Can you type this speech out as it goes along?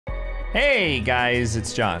Hey guys,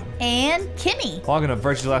 it's John. And Kimmy. Welcome to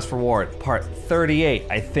Virtue's Last Reward, part 38,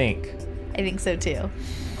 I think. I think so too.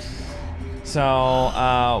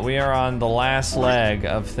 So, we are on the last leg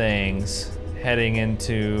of things, heading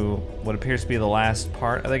into what appears to be the last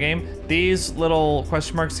part of the game. These little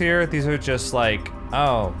question marks here, these are just like,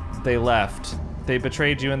 oh, they left. They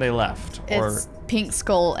betrayed you and they left. It's Pink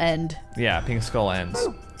Skull End. Yeah, Pink Skull Ends.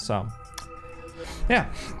 So, yeah.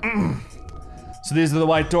 So these are the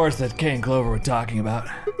white doors that Kay and Clover were talking about.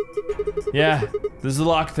 Yeah, this is the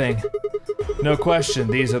lock thing. No question,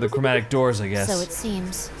 these are the chromatic doors, I guess. So it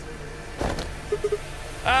seems.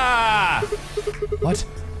 Ah! What?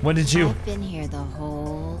 When did you? I've been here the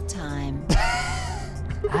whole time.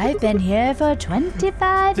 I've been here for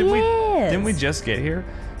 25 years. Didn't we just get here?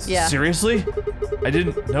 Yeah. Seriously? I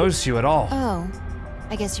didn't notice you at all. Oh,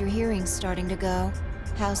 I guess your hearing's starting to go.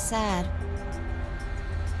 How sad.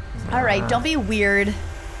 All right, don't be weird.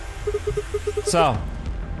 So,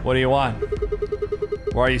 what do you want?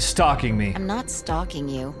 Why are you stalking me? I'm not stalking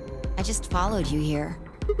you. I just followed you here.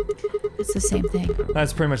 It's the same thing.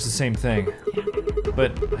 That's pretty much the same thing.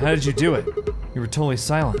 But how did you do it? You were totally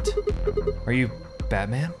silent. Are you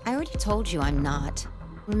Batman? I already told you I'm not.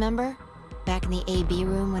 Remember? Back in the AB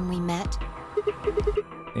room when we met?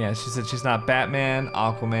 Yeah, she said she's not Batman,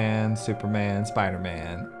 Aquaman, Superman,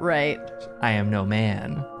 Spider-Man. Right. I am no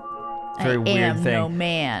man. Very weird I am thing. no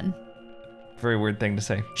man. Very weird thing to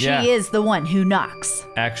say. She yeah, is the one who knocks.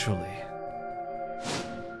 actually.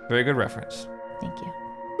 Very good reference. Thank you.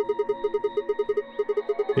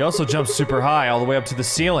 He also jumps super high all the way up to the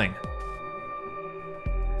ceiling.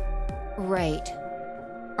 Right.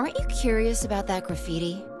 Aren't you curious about that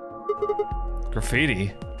graffiti?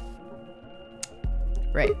 Graffiti?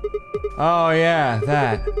 Right. Oh yeah,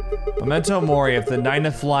 that. Memento mori if the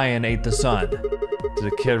ninth lion ate the sun.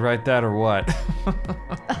 Did a kid write that or what?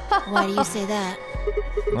 Why do you say that?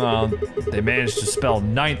 Well, they managed to spell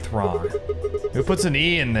ninth wrong. Who puts an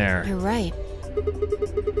E in there? You're right.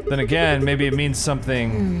 Then again, maybe it means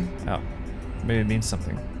something. Oh, maybe it means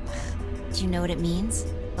something. Do you know what it means?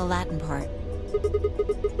 The Latin part.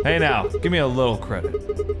 Hey now, give me a little credit.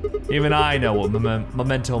 Even I know what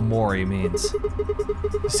memento mori means.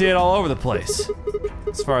 You see it all over the place.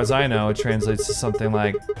 As far as I know, it translates to something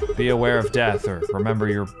like, be aware of death or remember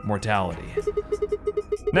your mortality.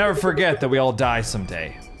 Never forget that we all die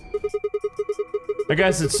someday. I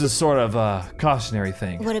guess it's just sort of a cautionary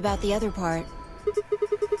thing. What about the other part?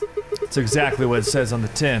 It's exactly what it says on the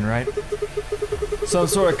tin, right? Some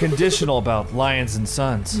sort of conditional about lions and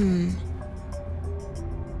suns.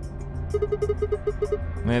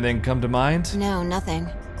 Anything come to mind? No, nothing.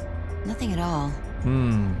 Nothing at all.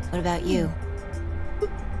 What about you?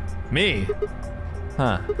 Me?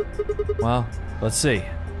 Huh. Well, let's see.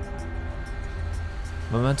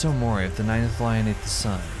 Memento mori if the ninth lion ate the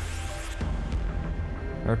sun.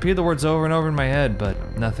 I repeat the words over and over in my head,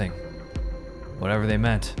 but nothing. Whatever they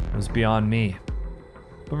meant, it was beyond me.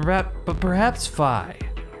 But perhaps Phi.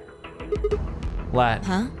 Latin.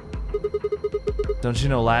 Huh? Don't you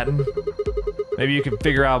know Latin? Maybe you can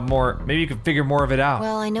figure out more. Maybe you can figure more of it out.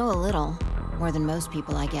 Well, I know a little. More than most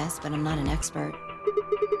people, I guess, but I'm not an expert.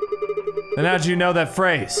 Then how'd you know that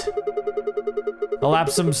phrase?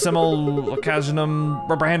 Elapsum simul occasionum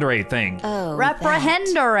reprehendere thing. Oh,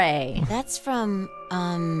 Reprehendere. That's from,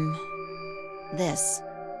 this.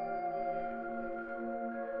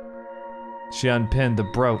 She unpinned the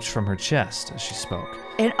brooch from her chest as she spoke.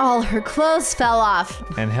 And all her clothes fell off.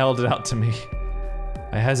 And held it out to me.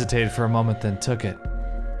 I hesitated for a moment, then took it.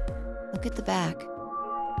 Look at the back.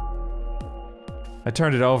 I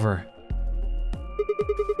turned it over.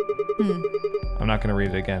 I'm not gonna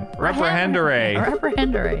read it again. Reprehendere.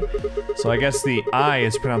 Reprehendere. So I guess the I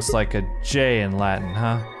is pronounced like a J in Latin,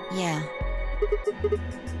 huh? Yeah,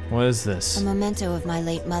 What is this? a memento of my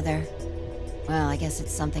late mother. Well, I guess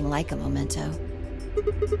it's something like a memento.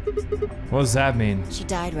 What does that mean? She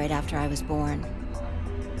died right after I was born.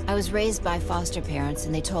 I was raised by foster parents,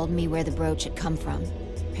 and they told me where the brooch had come from.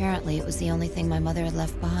 Apparently, it was the only thing my mother had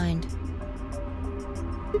left behind.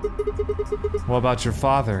 What about your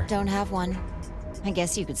father? Don't have one. I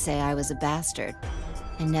guess you could say I was a bastard.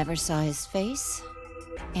 I never saw his face,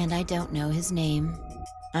 and I don't know his name.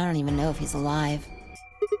 I don't even know if he's alive.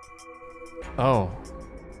 Oh.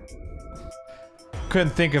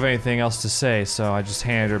 Couldn't think of anything else to say, so I just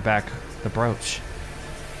handed her back the brooch.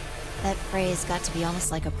 That phrase got to be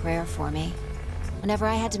almost like a prayer for me. Whenever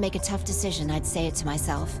I had to make a tough decision, I'd say it to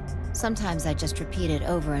myself. Sometimes I'd just repeat it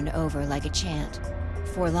over and over like a chant.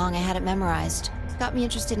 Before long, I had it memorized. It got me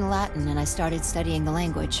interested in Latin, and I started studying the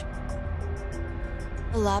language.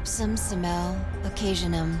 Elapsum semel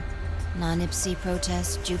occasionum Non ipsi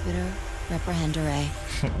protest Jupiter reprehendere.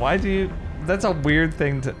 Why do you... That's a weird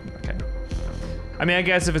thing to... Okay. I mean, I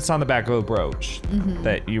guess if it's on the back of a brooch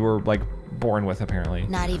that you were, like, born with, apparently.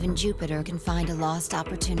 Not even Jupiter can find a lost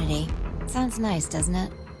opportunity. Sounds nice, doesn't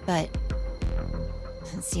it? But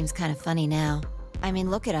it seems kind of funny now. I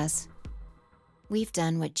mean, look at us. We've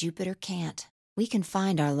done what Jupiter can't. We can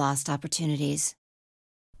find our lost opportunities.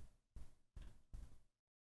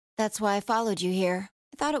 That's why I followed you here.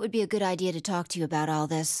 I thought it would be a good idea to talk to you about all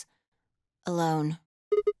this. Alone.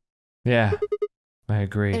 Yeah, I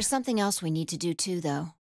agree. There's something else we need to do too, though.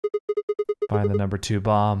 Find the number 2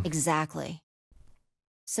 bomb. Exactly.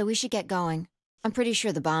 So we should get going. I'm pretty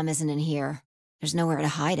sure the bomb isn't in here. There's nowhere to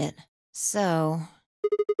hide it. So...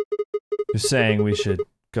 You're saying we should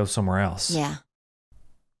go somewhere else. Yeah.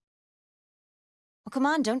 Well, come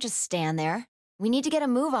on, don't just stand there. We need to get a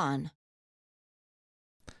move on.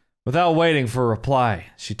 Without waiting for a reply,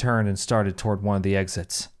 she turned and started toward one of the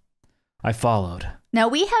exits. I followed. Now,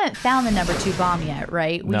 we haven't found the number 2 bomb yet,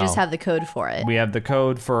 right? We No. just have the code for it. We have the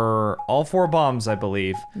code for all 4 bombs, I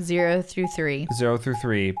believe. 0 through 3. 0 through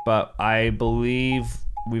 3, but I believe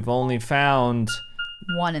we've only found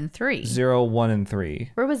 1 and 3. 0, 1, and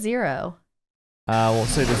 3. Where was 0? We'll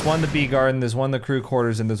say there's one in the B garden, there's one in the crew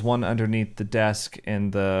quarters, and there's one underneath the desk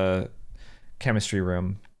in the chemistry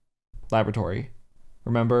room laboratory.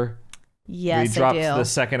 Remember? Yes, we dropped I do. the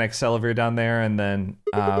second accelerator down there, and then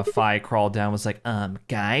Phi crawled down, was like,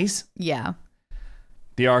 guys? Yeah.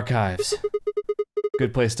 The archives.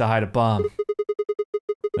 Good place to hide a bomb.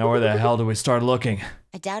 Now where the hell do we start looking?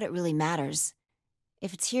 I doubt it really matters.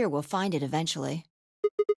 If it's here, we'll find it eventually.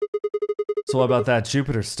 So what about that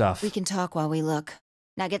Jupiter stuff? We can talk while we look.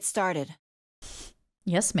 Now get started.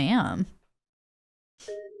 Yes, ma'am.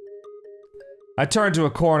 I turned to a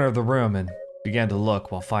corner of the room and began to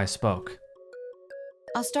look while Phi spoke.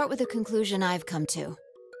 I'll start with a conclusion I've come to.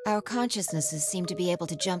 Our consciousnesses seem to be able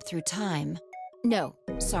to jump through time. No,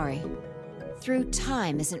 sorry. Through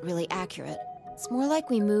time isn't really accurate. It's more like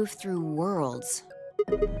we move through worlds.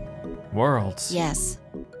 Worlds? Yes.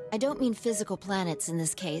 I don't mean physical planets in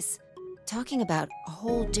this case. Talking about a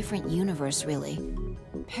whole different universe, really.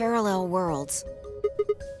 Parallel worlds.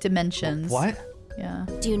 Dimensions. What? Yeah.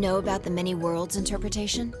 Do you know about the many worlds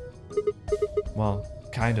interpretation? Well,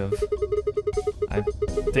 kind of. I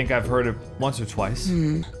think I've heard it once or twice.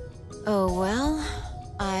 Oh, well,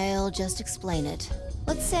 I'll just explain it.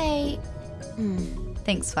 Let's say...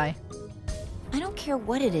 Thanks, Phi. I don't care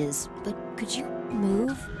what it is, but could you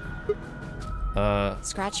move?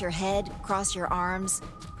 Scratch your head, cross your arms,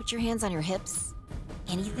 put your hands on your hips?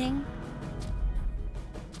 Anything?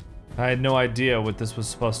 I had no idea what this was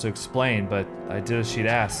supposed to explain, but I did as she'd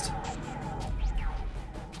asked.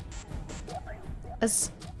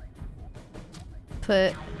 Let's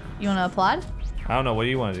put... You want to applaud? I don't know, what do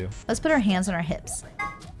you want to do? Let's put our hands on our hips.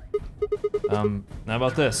 How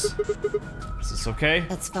about this? Is this okay?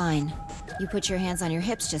 That's fine. You put your hands on your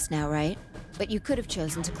hips just now, right? But you could have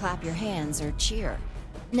chosen to clap your hands or cheer.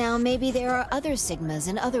 Now, maybe there are other Sigmas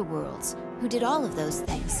in other worlds who did all of those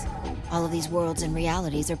things. All of these worlds and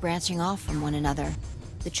realities are branching off from one another.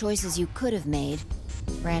 The choices you could have made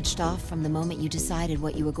branched off from the moment you decided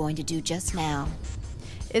what you were going to do just now.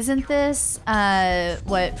 Isn't this, French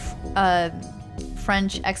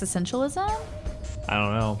existentialism? I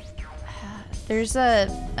don't know.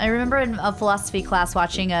 I remember in a philosophy class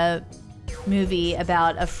watching a movie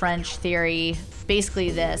about a French theory, basically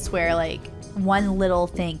this, where like one little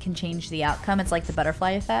thing can change the outcome. It's like the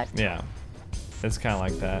butterfly effect. Yeah, it's kind of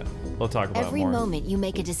like that. We'll talk about Every it more. moment you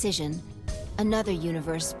make a decision, another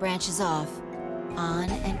universe branches off, on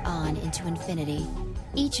and on into infinity.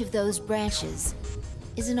 Each of those branches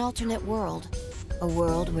is an alternate world, a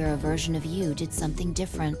world where a version of you did something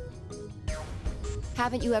different.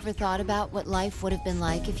 Haven't you ever thought about what life would have been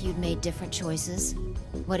like if you'd made different choices?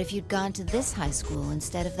 What if you'd gone to this high school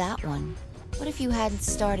instead of that one? What if you hadn't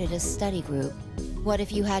started a study group? What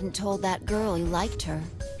if you hadn't told that girl you liked her?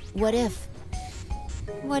 What if?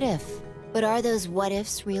 What if? But are those what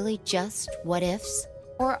ifs really just what ifs?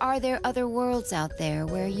 Or are there other worlds out there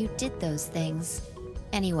where you did those things?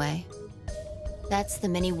 Anyway, that's the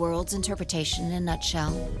many worlds interpretation in a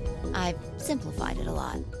nutshell. I've simplified it a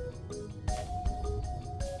lot.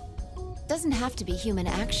 Doesn't have to be human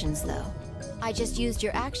actions, though. I just used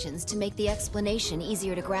your actions to make the explanation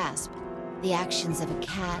easier to grasp. The actions of a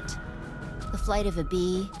cat, the flight of a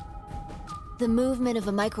bee, the movement of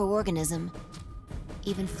a microorganism,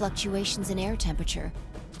 even fluctuations in air temperature.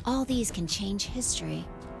 All these can change history.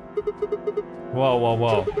 Whoa, whoa,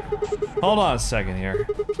 whoa. Hold on a second here.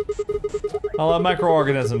 I'll let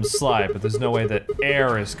microorganisms slide, but there's no way that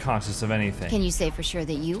air is conscious of anything. Can you say for sure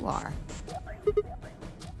that you are?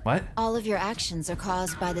 What? All of your actions are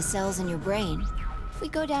caused by the cells in your brain. If we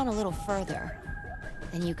go down a little further,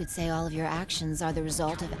 then you could say all of your actions are the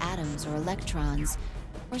result of atoms or electrons,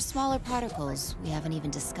 or smaller particles we haven't even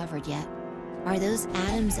discovered yet. Are those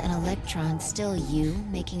atoms and electrons still you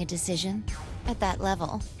making a decision? At that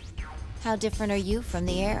level, how different are you from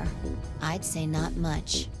the air? I'd say not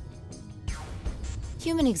much.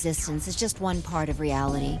 Human existence is just one part of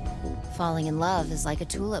reality. Falling in love is like a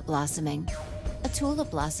tulip blossoming. A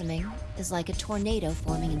tulip blossoming is like a tornado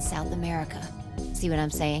forming in South America. See what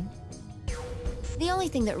I'm saying? The only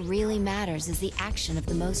thing that really matters is the action of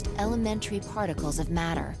the most elementary particles of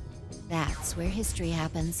matter. That's where history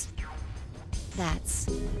happens. That's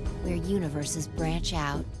where universes branch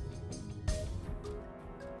out.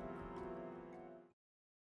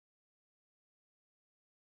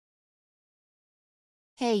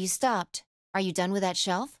 Hey, you stopped. Are you done with that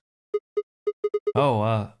shelf?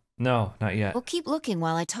 Oh, no, not yet. Well, keep looking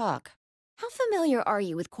while I talk. How familiar are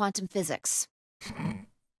you with quantum physics?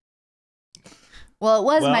 Well, it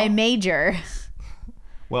was my major.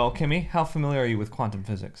 Well, Kimmy, how familiar are you with quantum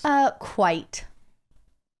physics? Quite.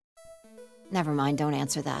 Never mind, don't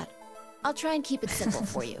answer that. I'll try and keep it simple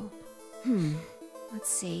for you. Let's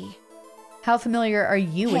see. How familiar are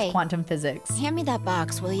you Hey. with quantum physics? Hand me that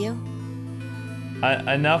box, will you?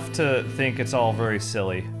 Enough to think it's all very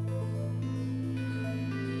silly.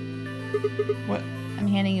 What? I'm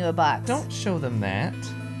handing you a box. Don't show them that.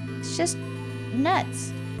 It's just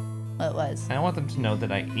nuts. Well, it was. I want them to know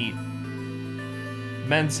that I eat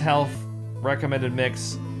Men's Health recommended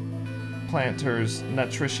mix Planters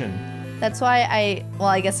Nutrition. That's why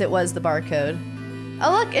I guess it was the barcode.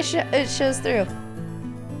 Oh look, it shows through.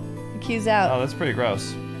 The cue's out. Oh, that's pretty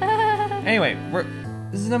gross. Anyway,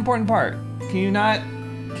 this is an important part. Can you not?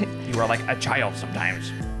 You are like a child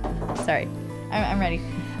sometimes. Sorry, I'm ready.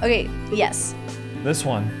 Okay, yes. This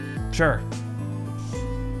one, sure.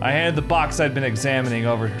 I handed the box I'd been examining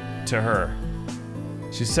over to her.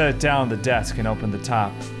 She set it down on the desk and opened the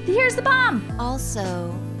top. Here's the bomb.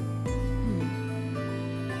 Also...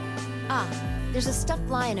 Ah, there's a stuffed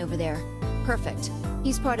lion over there. Perfect.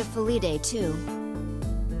 He's part of Felidae, too.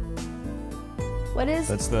 What is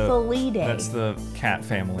That's the Felidae? That's the cat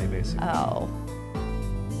family, basically. Oh.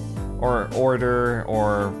 Or order,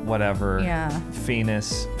 or whatever. Yeah.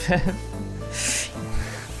 Phoenix.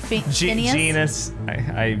 Phineas? Genus.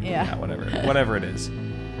 Yeah, whatever. Whatever it is.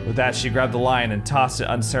 With that, she grabbed the lion and tossed it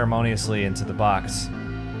unceremoniously into the box.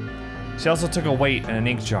 She also took a weight and an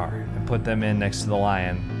ink jar and put them in next to the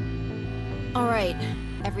lion. All right,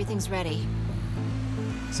 everything's ready.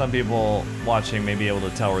 Some people watching may be able to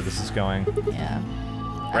tell where this is going. Yeah.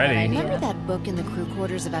 Ready? Remember that book in the crew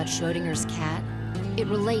quarters about Schrodinger's cat? It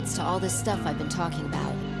relates to all this stuff I've been talking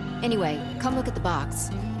about. Anyway, come look at the box.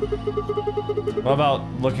 What about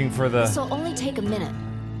looking for the... This'll only take a minute.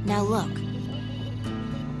 Now look.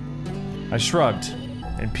 I shrugged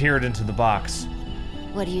and peered into the box.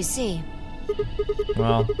 What do you see?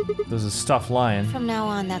 Well, there's a stuffed lion. From now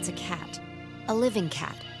on, that's a cat. A living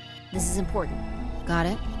cat. This is important. Got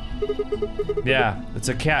it? Yeah, it's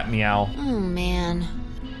a cat meow. Oh, man.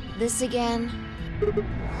 This again?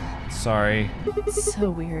 Sorry, So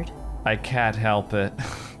weird. I can't help it.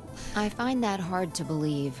 I find that hard to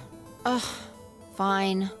believe. Ugh,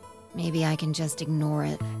 fine. Maybe I can just ignore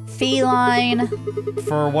it. Feline.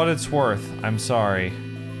 For what it's worth, I'm sorry.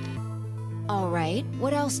 All right,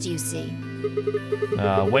 what else do you see?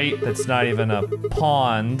 Wait, that's not even a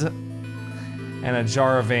pond. And a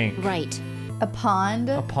jar of ink. Right. A pond.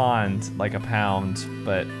 A pond, like a pound,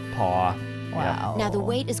 but paw. Wow. Now the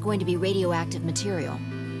weight is going to be radioactive material.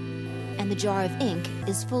 And the jar of ink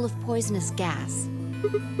is full of poisonous gas.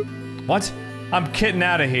 What? I'm getting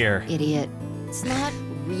out of here. Idiot. It's not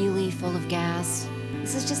really full of gas.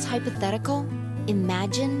 This is just hypothetical.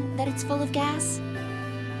 Imagine that it's full of gas.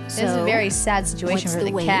 This is a very sad situation what's for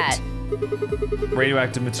the weight? cat.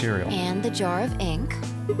 Radioactive material. And the jar of ink.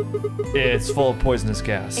 It's full of poisonous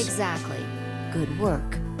gas. Exactly. Good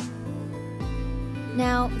work.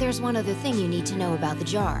 Now, there's one other thing you need to know about the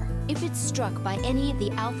jar. If it's struck by any of the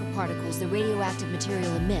alpha particles the radioactive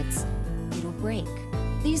material emits, it'll break.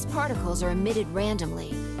 These particles are emitted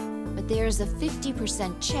randomly, but there's a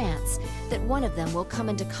 50% chance that one of them will come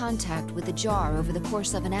into contact with the jar over the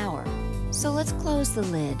course of an hour. So let's close the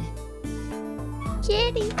lid.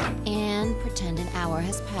 Kitty! And pretend an hour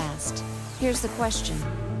has passed. Here's the question.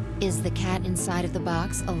 Is the cat inside of the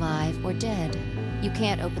box alive or dead? You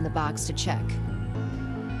can't open the box to check.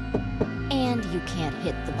 And you can't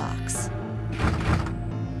hit the box.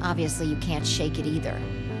 Obviously, you can't shake it either.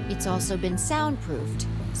 It's also been soundproofed,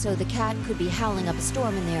 so the cat could be howling up a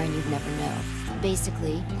storm in there and you'd never know.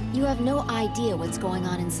 Basically, you have no idea what's going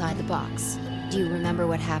on inside the box. Do you remember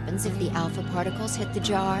what happens if the alpha particles hit the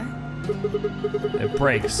jar? It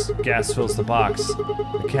breaks, gas fills the box,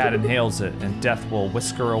 the cat inhales it, and death will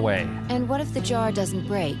whisk her away. And what if the jar doesn't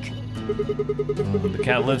break? The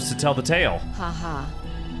cat lives to tell the tale. Haha.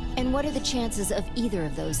 And what are the chances of either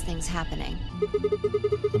of those things happening?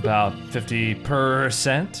 About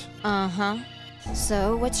 50%? Uh-huh.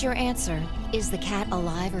 So, what's your answer? Is the cat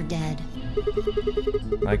alive or dead?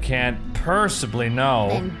 I can't possibly know.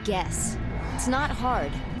 Then guess. It's not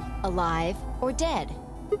hard. Alive or dead?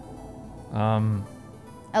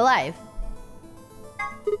 Alive.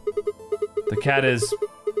 The cat is...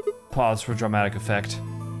 Pause for dramatic effect.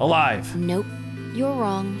 Alive. Nope. You're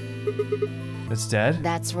wrong. It's dead?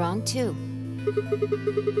 That's wrong too.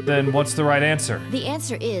 Then what's the right answer? The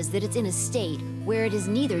answer is that it's in a state where it is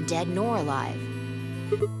neither dead nor alive.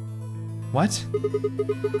 What?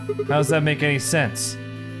 How does that make any sense?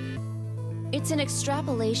 It's an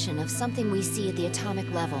extrapolation of something we see at the atomic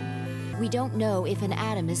level. We don't know if an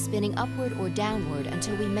atom is spinning upward or downward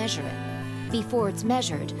until we measure it. Before it's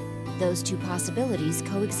measured, those two possibilities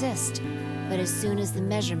coexist. But as soon as the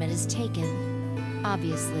measurement is taken,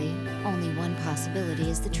 obviously, only one possibility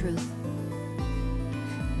is the truth.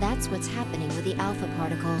 That's what's happening with the alpha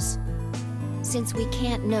particles. Since we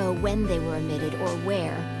can't know when they were emitted or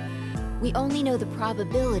where, we only know the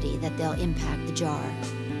probability that they'll impact the jar.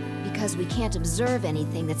 Because we can't observe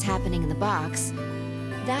anything that's happening in the box,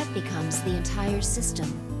 that becomes the entire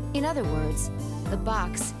system. In other words, the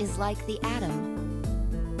box is like the atom.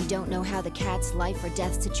 We don't know how the cat's life or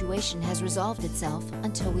death situation has resolved itself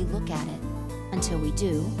until we look at it. Until we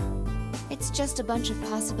do, it's just a bunch of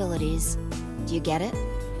possibilities. Do you get it?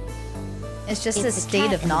 It's just If a the state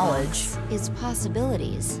cat of in the knowledge. box is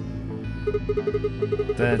possibilities.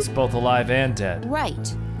 Then it's both alive and dead.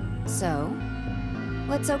 Right. So,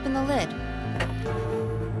 let's open the lid.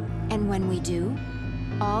 And when we do,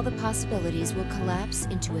 all the possibilities will collapse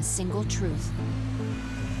into a single truth.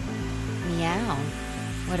 Meow.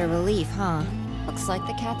 What a relief, huh? Looks like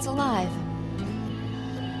the cat's alive.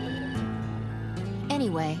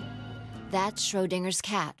 Anyway, that's Schrodinger's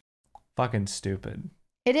cat. Fucking stupid.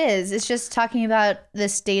 It is. It's just talking about the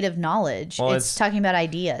state of knowledge. Well, it's talking about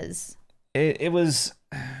ideas. It was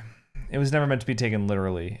never meant to be taken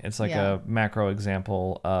literally. It's like Yeah. a macro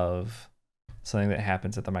example of something that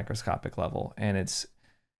happens at the microscopic level, and it's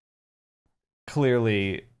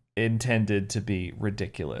clearly intended to be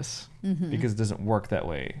ridiculous because it doesn't work that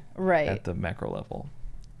way Right. at the macro level.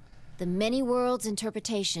 The many worlds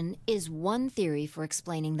interpretation is one theory for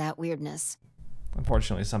explaining that weirdness.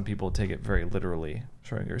 Unfortunately, some people take it very literally,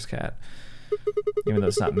 Schrodinger's cat, even though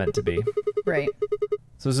it's not meant to be. Right.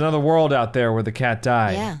 So there's another world out there where the cat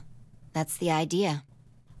died. Yeah, that's the idea.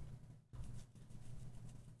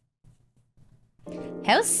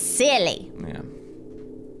 How silly. Yeah.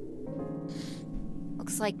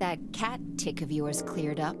 Looks like that cat tick of yours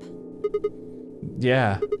cleared up.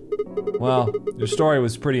 Yeah. Well, your story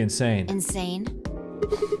was pretty insane. Insane?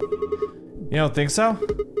 You don't think so?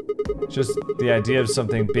 Just the idea of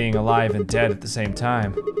something being alive and dead at the same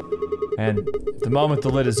time. And the moment the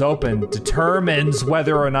lid is open determines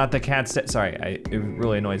whether or not the cat's dead. Sorry, it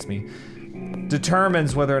really annoys me.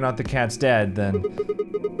 Determines whether or not the cat's dead, then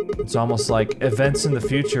it's almost like events in the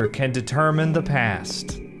future can determine the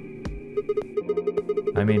past.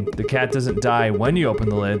 I mean, the cat doesn't die when you open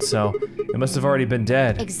the lid, so it must have already been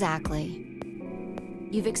dead. Exactly.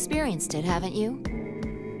 You've experienced it, haven't you?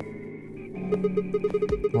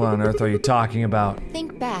 What on earth are you talking about?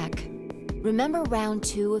 Think back. Remember round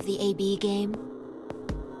 2 of the AB game?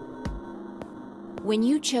 When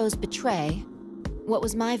you chose Betray, what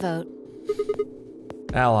was my vote?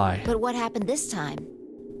 Ally. But what happened this time?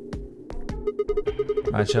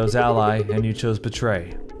 I chose Ally, and you chose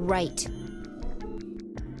Betray. Right.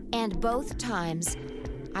 And both times,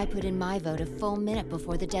 I put in my vote a full minute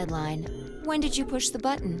before the deadline. When did you push the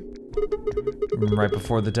button? Right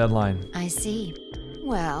before the deadline. I see.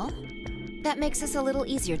 Well, that makes this a little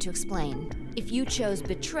easier to explain. If you chose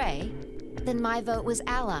Betray, then my vote was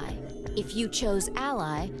Ally. If you chose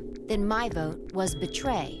Ally, then my vote was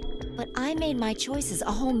Betray. But I made my choices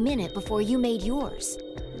a whole minute before you made yours.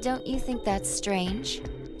 Don't you think that's strange?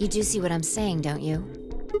 You do see what I'm saying, don't you?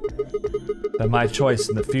 That my choice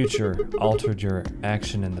in the future altered your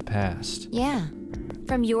action in the past. Yeah.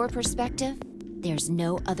 From your perspective, there's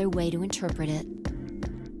no other way to interpret it.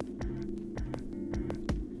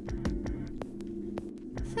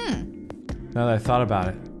 Now that I thought about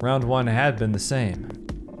it, round 1 had been the same.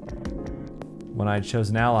 When I'd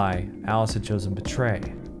chosen ally, Alice had chosen betray.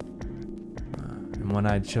 And when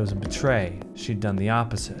I'd chosen betray, she'd done the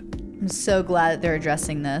opposite. I'm so glad that they're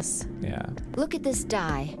addressing this. Yeah. Look at this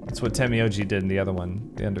die. That's what Temioji did in the other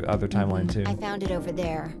one, the other timeline too. I found it over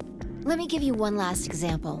there. Let me give you one last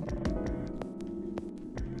example.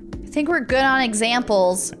 I think we're good on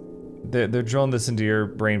examples. They're drilling this into your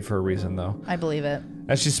brain for a reason, though. I believe it.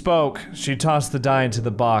 As she spoke, she tossed the die into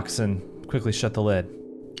the box and quickly shut the lid.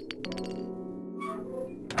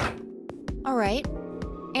 All right.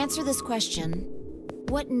 Answer this question.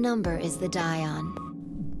 What number is the die on?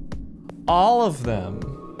 All of them.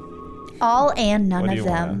 All and none What do of you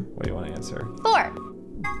them. What do you want to answer? 4.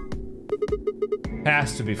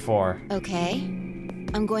 Has to be 4. Okay.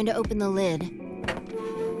 I'm going to open the lid.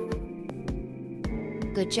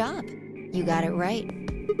 Good job. You got it right.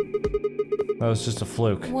 That was just a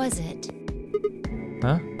fluke. Was it?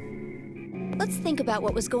 Huh? Let's think about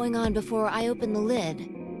what was going on before I opened the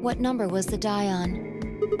lid. What number was the die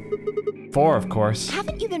on? 4, of course.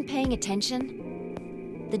 Haven't you been paying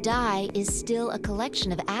attention? The die is still a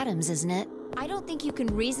collection of atoms, isn't it? I don't think you can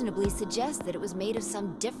reasonably suggest that it was made of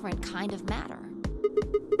some different kind of matter.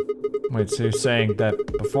 Wait, so you're saying that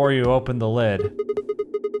before you opened the lid,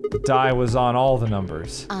 the die was on all the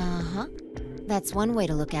numbers? Uh-huh. That's one way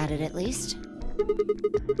to look at it, at least.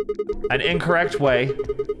 An incorrect way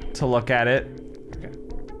to look at it. Okay,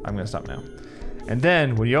 I'm gonna stop now. And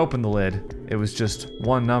then, when you opened the lid, it was just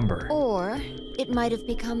one number. Or it might have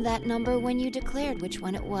become that number when you declared which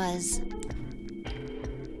one it was.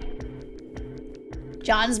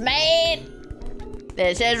 John's mate!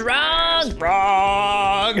 This is wrong!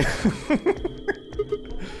 Wrong!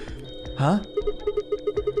 Huh?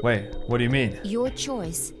 Wait, what do you mean? Your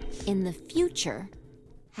choice in the future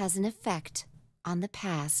has an effect on the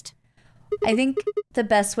past. I think the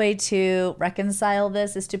best way to reconcile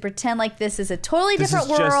this is to pretend like this is a totally different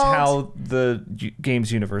world. This is just how the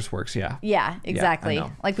game's universe works, yeah. Yeah, exactly. Yeah, I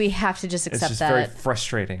know. Like we have to just accept it's just that. very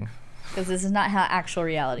frustrating. Because this is not how actual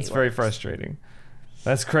reality It's works. very frustrating.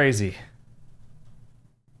 That's crazy.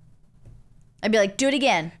 I'd be like, do it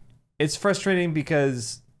again. It's frustrating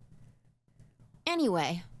because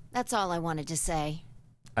Anyway, that's all I wanted to say.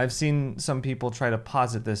 I've seen some people try to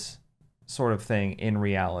posit this sort of thing in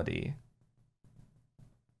reality.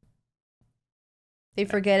 They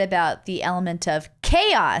forget about the element of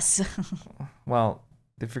chaos. Well,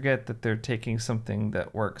 they forget that they're taking something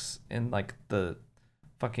that works in like the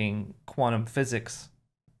fucking quantum physics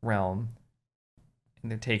realm, and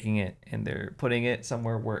they're taking it and they're putting it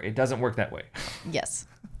somewhere where it doesn't work that way. Yes.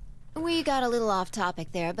 We got a little off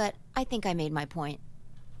topic there, but I think I made my point.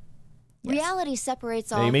 Yes. Reality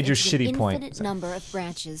separates Yeah, off you made your into an shitty point, infinite so. number of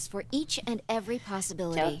branches for each and every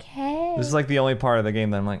possibility. Okay. This is like the only part of the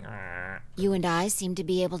game that I'm like, "Ah." You and I seem to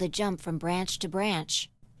be able to jump from branch to branch.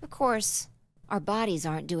 Of course, our bodies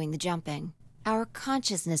aren't doing the jumping. Our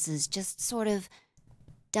consciousnesses just sort of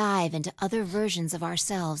dive into other versions of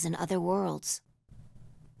ourselves in other worlds.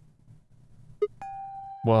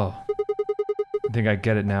 Whoa. I think I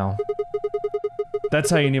get it now. That's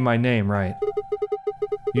how you knew my name, right?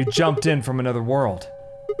 You jumped in from another world.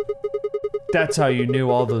 That's how you knew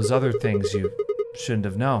all those other things you shouldn't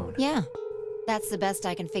have known. Yeah, that's the best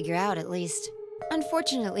I can figure out, at least.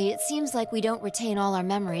 Unfortunately, it seems like we don't retain all our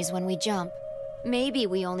memories when we jump. Maybe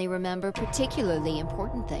we only remember particularly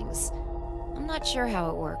important things. I'm not sure how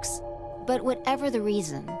it works. But whatever the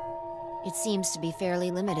reason, it seems to be fairly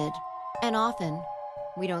limited. And often,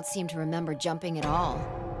 we don't seem to remember jumping at all.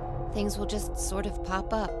 Things will just sort of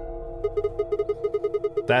pop up.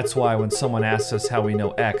 That's why when someone asks us how we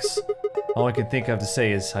know X, all I can think of to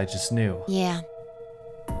say is, I just knew. Yeah.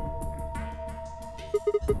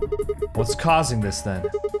 What's causing this then?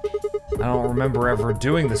 I don't remember ever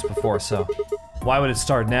doing this before, so why would it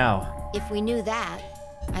start now? If we knew that,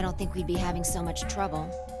 I don't think we'd be having so much trouble.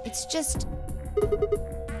 It's just,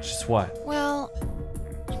 Just what? well,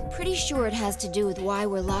 I'm pretty sure it has to do with why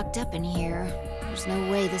we're locked up in here. There's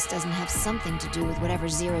no way this doesn't have something to do with whatever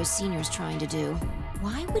Zero Senior's trying to do.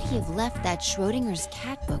 Why would he have left that Schrodinger's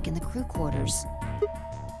cat book in the crew quarters?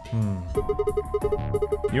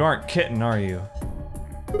 You aren't kidding, are you?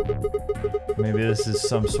 Maybe this is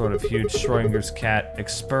some sort of huge Schrodinger's cat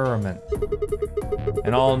experiment.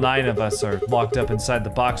 And all 9 of us are locked up inside the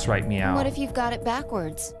box right meow. What if you've got it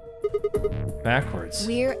backwards? Backwards?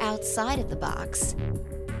 We're outside of the box,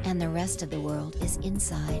 and the rest of the world is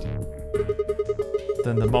inside.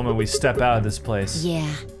 Then the moment we step out of this place...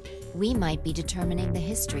 Yeah, we might be determining the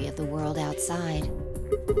history of the world outside.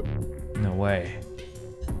 No way.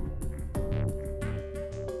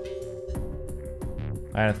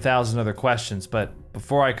 I had 1,000 other questions, but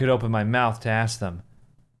before I could open my mouth to ask them,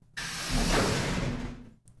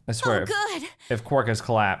 I swear, Oh, good. if Quark has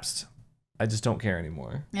collapsed, I just don't care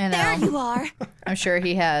anymore. I know. There you are. I'm sure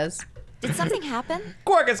he has. Did something happen?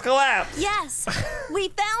 Quark has collapsed! Yes, we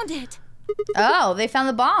found it. Oh, they found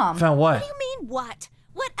the bomb. Found what? What do you mean, what?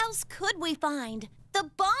 What else could we find? The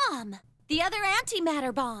bomb! The other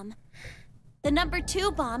antimatter bomb. The number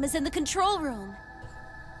 2 bomb is in the control room.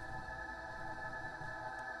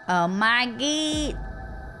 Oh my god.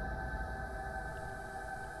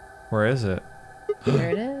 Where is it?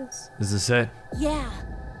 There it is. Is this it? Yeah.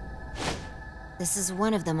 This is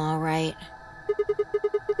one of them, all right.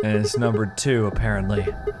 And it's number 2, apparently.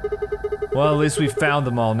 Well, at least we found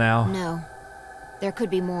them all now. No. There could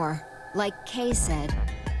be more. Like Kay said,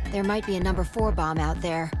 there might be a number 4 bomb out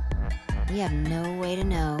there. We have no way to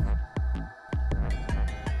know.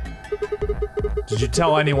 Did you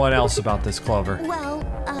tell anyone else about this, Clover? Well,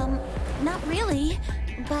 not really,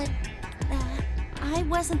 but, I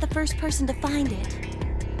wasn't the first person to find it.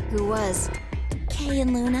 Who was? Kay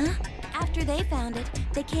and Luna. After they found it,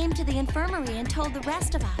 they came to the infirmary and told the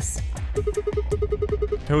rest of us.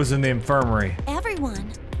 Who was in the infirmary?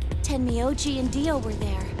 Everyone. Tenmyoji and Dio were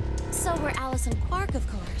there. So were Alice and Quark, of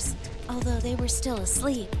course. Although they were still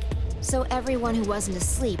asleep. So everyone who wasn't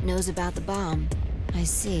asleep knows about the bomb. I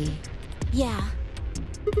see. Yeah.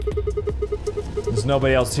 There's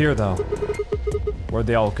nobody else here, though. Where'd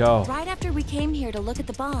they all go? Right after we came here to look at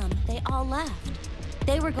the bomb, they all left.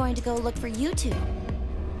 They were going to go look for you two.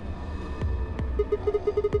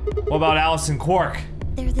 What about Alice and Quark?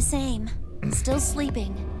 They're the same. Still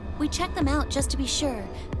sleeping. We checked them out just to be sure,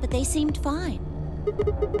 but they seemed fine.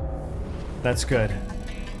 That's good.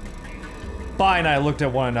 Bai and I looked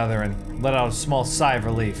at one another and let out a small sigh of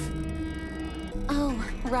relief. Oh,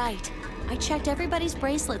 right. I checked everybody's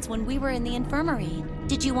bracelets when we were in the infirmary.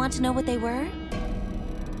 Did you want to know what they were?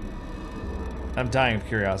 I'm dying of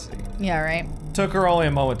curiosity. Yeah, right. Took her only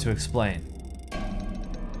a moment to explain.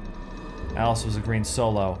 Alice was a green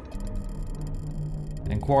solo,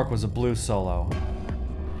 and Quark was a blue solo.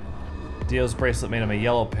 Dio's bracelet made him a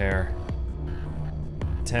yellow pair.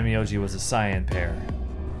 Tenmyoji was a cyan pair.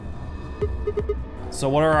 So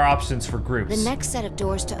what are our options for groups? The next set of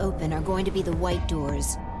doors to open are going to be the white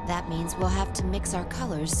doors. That means we'll have to mix our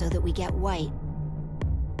colors so that we get white.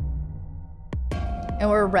 And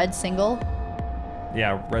we're a red single.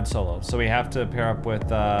 Yeah, red solo. So we have to pair up with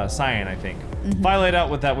cyan, I think. Violate out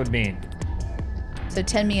what that would mean. So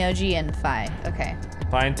Tenmyoji and Phi. Okay.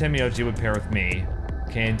 Phi and Tenmyoji would pair with me.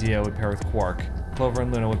 Kay and Dio would pair with Quark. Clover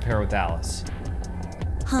and Luna would pair with Alice.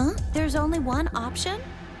 Huh? There's only one option?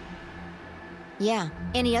 Yeah,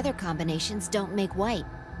 any other combinations don't make white.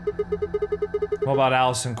 What about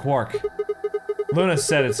Alice and Quark? Luna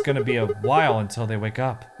said it's gonna be a while until they wake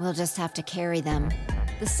up. We'll just have to carry them.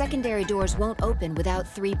 The secondary doors won't open without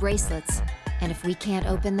 3 bracelets. And if we can't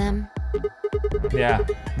open them... Yeah,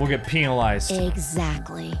 we'll get penalized.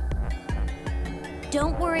 Exactly.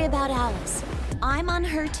 Don't worry about Alice. I'm on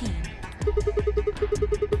her team.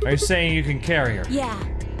 Are you saying you can carry her? Yeah.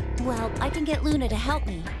 Well, I can get Luna to help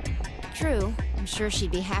me. True. I'm sure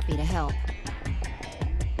she'd be happy to help.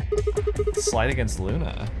 Slide against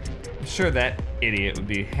Luna? I'm sure that idiot would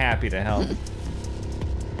be happy to help.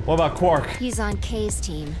 What about Quark? He's on Kay's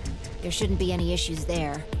team. There shouldn't be any issues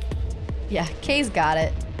there. Yeah, Kay's got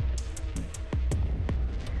it.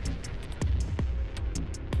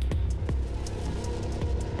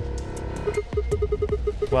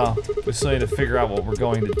 Well, we still need to figure out what we're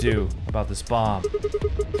going to do about this bomb.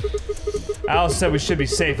 Alice said we should be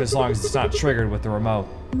safe as long as it's not triggered with the remote.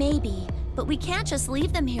 Maybe, but we can't just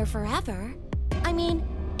leave them here forever. I mean,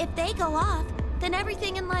 if they go off, then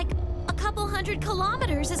everything in like a couple 100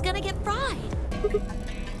 kilometers is gonna get fried.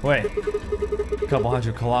 Wait, a couple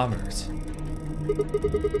 100 kilometers.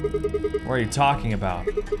 What are you talking about?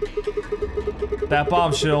 That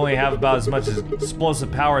bomb should only have about as much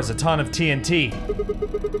explosive power as a ton of TNT,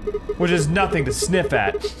 which is nothing to sniff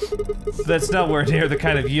at. That's nowhere near the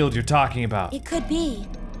kind of yield you're talking about. It could be.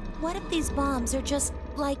 What if these bombs are just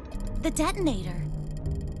like the detonator?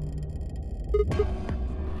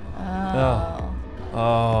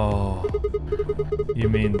 Oh. You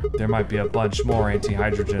mean there might be a bunch more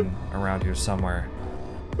anti-hydrogen around here somewhere?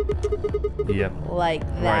 Yep. Like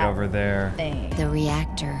that. Right over there. Thing. The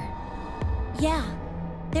reactor. Yeah.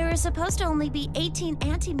 There are supposed to only be 18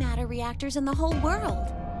 antimatter reactors in the whole world.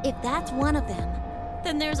 If that's one of them,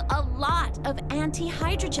 then there's a lot of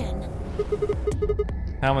anti-hydrogen.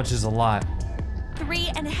 How much is a lot?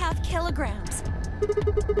 3.5 kilograms.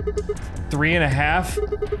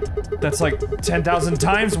 3.5? That's like 10,000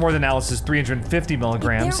 times more than Alice's 350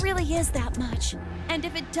 milligrams. There really is that much. And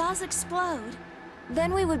if it does explode...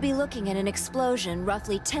 Then we would be looking at an explosion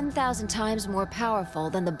roughly 10,000 times more powerful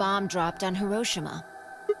than the bomb dropped on Hiroshima.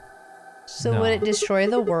 So No. would it destroy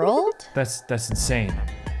the world? That's insane.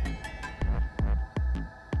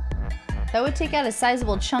 That would take out a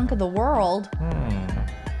sizable chunk of the world.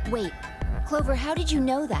 Wait, Clover, how did you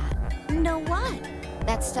know that? Know what?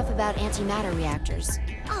 That stuff about antimatter reactors.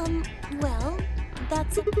 Well,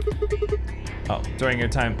 that's... Oh,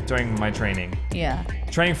 during my training. Yeah.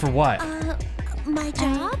 Training for what? My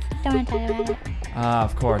job? Don't want to talk about it. Ah,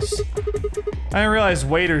 of course. I didn't realize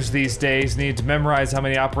waiters these days need to memorize how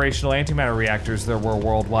many operational antimatter reactors there were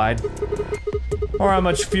worldwide. Or how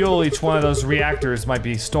much fuel each one of those reactors might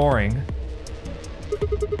be storing.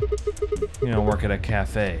 You don't work at a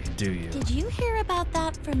cafe, do you? Did you hear about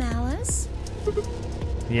that from Alice?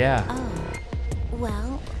 Yeah. Oh.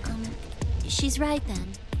 Well, she's right then.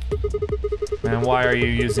 And why are you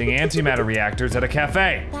using antimatter reactors at a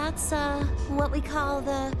cafe? That's, what we call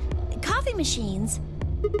the coffee machines.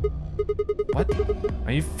 What?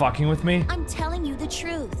 Are you fucking with me? I'm telling you the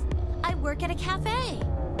truth. I work at a cafe.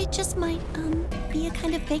 It just might, be a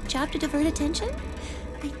kind of fake job to divert attention.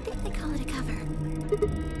 I think they call it a cover.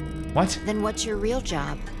 What? Then what's your real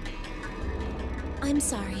job? I'm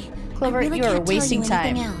sorry. Clover, I really you are can't wasting tell you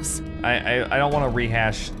anything time. else. I don't want to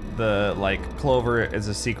rehash the, like, Clover is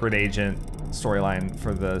a secret agent storyline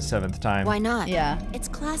for the 7th time. Why not? Yeah. It's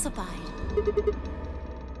classified.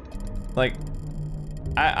 Like,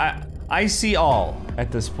 I see all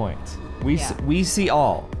at this point. Yeah. We see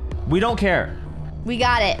all. We don't care. We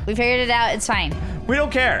got it. We figured it out. It's fine. We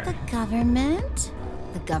don't care. The government?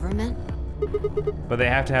 The government? But they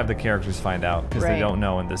have to have the characters find out because Right. they don't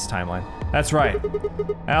know in this timeline. That's right.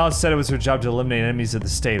 Alice said it was her job to eliminate enemies of the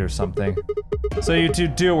state or something. So you two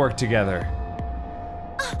do work together.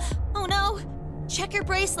 Oh no! Check your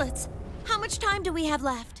bracelets. How much time do we have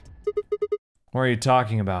left? What are you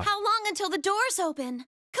talking about? How long until the doors open?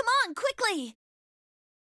 Come on, quickly!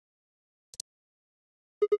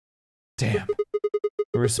 Damn.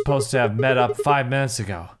 We were supposed to have met up 5 minutes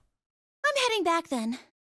ago. I'm heading back then.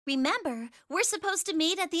 Remember, we're supposed to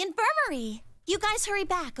meet at the infirmary. You guys hurry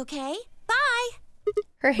back, okay? Bye!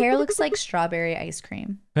 Her hair looks like strawberry ice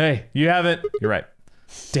cream. Hey, you haven't. You're right.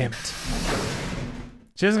 Damn it.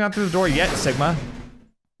 She hasn't got through the door yet, Sigma.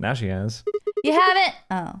 Now she has. You haven't?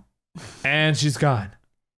 Oh. And she's gone.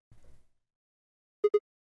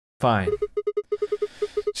 Fine.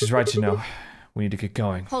 She's right, you know. We need to get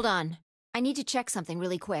going. Hold on. I need to check something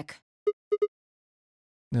really quick.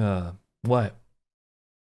 What?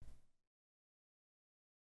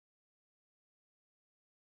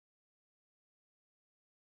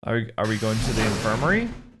 Are we going to the infirmary?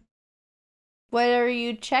 What are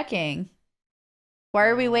you checking? Why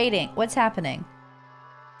are we waiting? What's happening?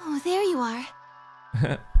 Oh, there you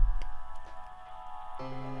are.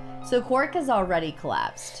 So Quark has already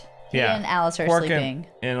collapsed. He Yeah. and Alice are Quark sleeping.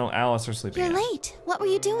 and Alice are sleeping. You're late. What were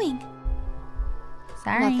you doing?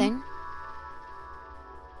 Sorry. Nothing.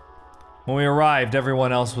 When we arrived,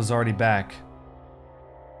 everyone else was already back.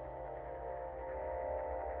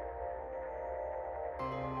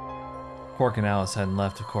 Quark and Alice hadn't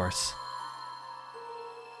left, of course.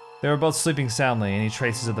 They were both sleeping soundly, any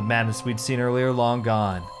traces of the madness we'd seen earlier long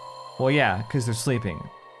gone. Well, yeah, because they're sleeping.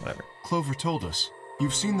 Whatever. Clover told us.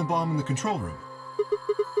 You've seen the bomb in the control room.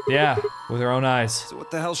 Yeah, with our own eyes. So what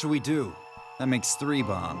the hell should we do? That makes 3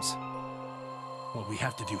 bombs. Well, we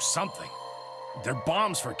have to do something. They're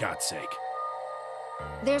bombs, for God's sake.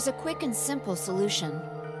 There's a quick and simple solution.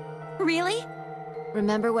 Really?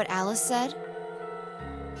 Remember what Alice said?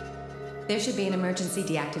 There should be an emergency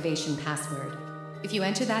deactivation password. If you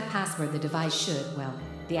enter that password, the device should, well,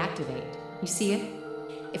 deactivate. You see it?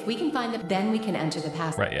 If we can find it, then we can enter the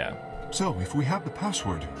password. Right, yeah. So, if we have the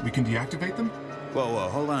password, we can deactivate them? Whoa,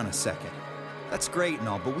 hold on a second. That's great and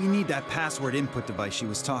all, but we need that password input device she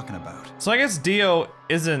was talking about. So I guess Dio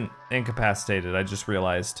isn't incapacitated, I just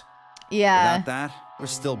realized. Yeah. Without that, we're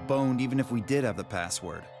still boned even if we did have the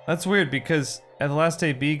password. That's weird because at the last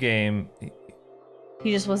AB game,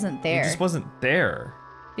 He just wasn't there. he just wasn't there.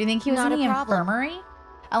 Do you think he was Not in a the problem. infirmary?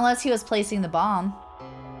 Unless he was placing the bomb.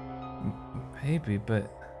 Maybe,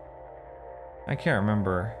 but I can't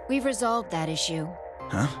remember. We've resolved that issue.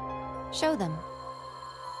 Huh? Show them.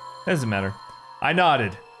 Doesn't matter. I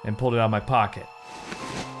nodded and pulled it out of my pocket.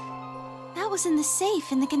 That was in the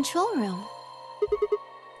safe in the control room.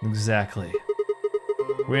 Exactly.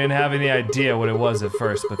 We didn't have any idea what it was at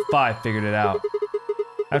first, but Fi figured it out.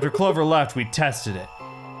 After Clover left, we tested it.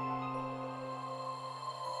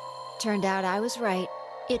 Turned out I was right.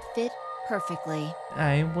 It fit perfectly.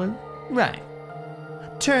 I was right.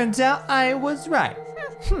 Turns out I was right.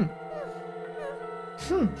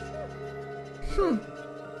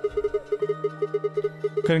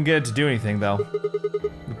 Couldn't get it to do anything, though.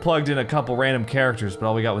 We plugged in a couple random characters, but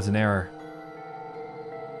all we got was an error.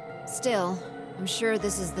 Still, I'm sure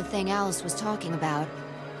this is the thing Alice was talking about.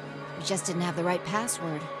 We just didn't have the right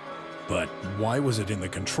password. But why was it in the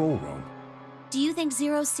control room? Do you think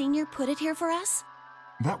Zero Senior put it here for us?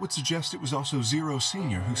 That would suggest it was also Zero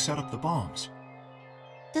Senior who set up the bombs.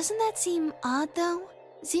 Doesn't that seem odd, though?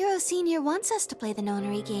 Zero Senior wants us to play the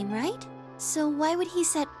nonary game, right? So why would he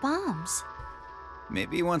set bombs?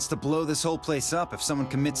 Maybe he wants to blow this whole place up if someone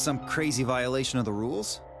commits some crazy violation of the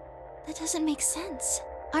rules? That doesn't make sense.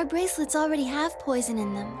 Our bracelets already have poison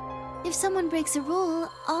in them. If someone breaks a rule,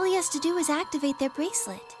 all he has to do is activate their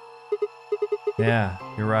bracelet. Yeah,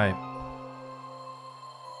 you're right.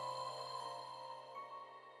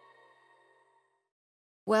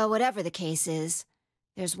 Well, whatever the case is,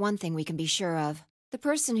 there's one thing we can be sure of. The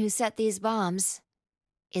person who set these bombs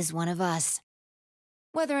is one of us.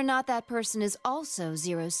 Whether or not that person is also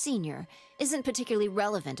Zero Senior isn't particularly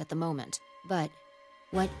relevant at the moment. But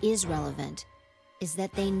what is relevant is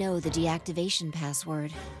that they know the deactivation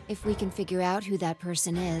password. If we can figure out who that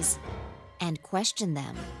person is and question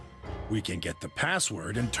them. We can get the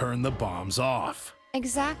password and turn the bombs off.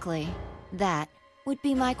 Exactly. That would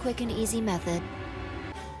be my quick and easy method.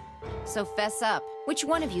 So fess up. Which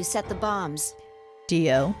one of you set the bombs?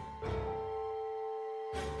 Dio.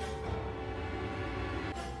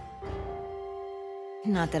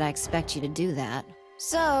 Not that I expect you to do that.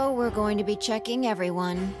 So, we're going to be checking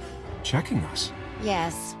everyone. Checking us?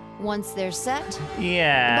 Yes. Once they're set, the bombs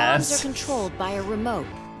Yes. are controlled by a remote.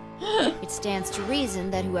 It stands to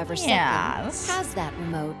reason that whoever set them Yes. has that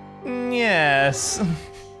remote. Yes.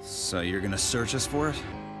 So you're gonna search us for it?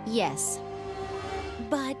 Yes.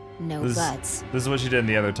 But no This- buts. This is what she did in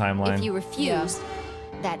the other timeline. If you refuse,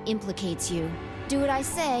 that implicates you. Do what I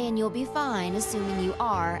say and you'll be fine, assuming you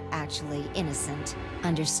are actually innocent.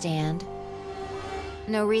 Understand?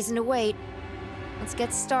 No reason to wait. Let's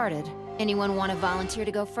get started. Anyone want to volunteer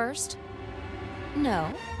to go first?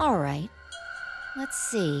 No? All right. Let's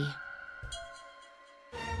see.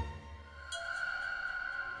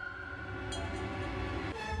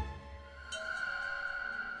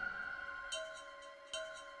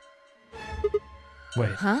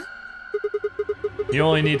 Wait, Huh? you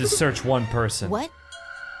only need to search one person. What?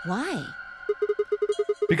 Why?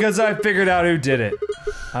 Because I figured out who did it.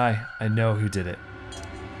 I know who did it.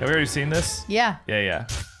 Have we already seen this? Yeah. Yeah.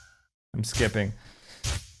 I'm skipping.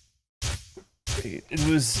 It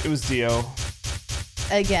was Dio.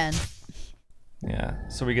 Again. Yeah.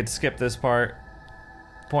 So we get to skip this part.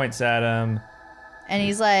 Points at him. And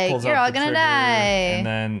he's like, Pulls you're out all the gonna trigger, die. And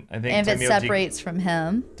then I think And if it Tenmyoji separates from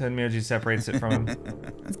him, Tenmyoji separates it from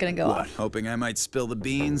him. it's gonna go off. Hoping I might spill the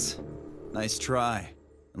beans? Nice try.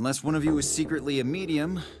 Unless one of you is secretly a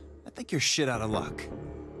medium, I think you're shit out of luck.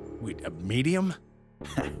 Wait, a medium?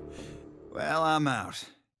 Well, I'm out.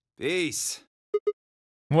 Peace.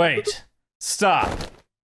 Wait. Stop.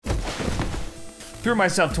 Threw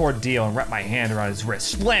myself toward Dio and wrapped my hand around his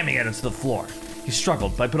wrist, slamming it into the floor. He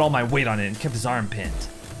struggled, but I put all my weight on it and kept his arm pinned.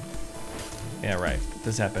 Yeah, right.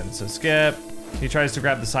 This happened. So skip. He tries to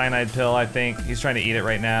grab the cyanide pill, I think. He's trying to eat it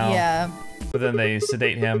right now. Yeah. But then they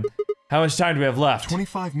sedate him. How much time do we have left?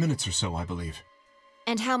 25 minutes or so, I believe.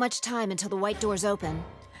 And how much time until the white doors open?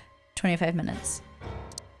 25 minutes.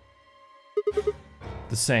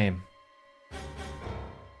 The same.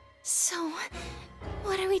 So,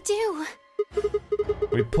 what do we do?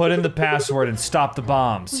 We put in the password and stop the We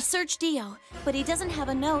bombs. search Dio, but he doesn't have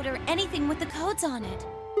a note or anything with the codes on it.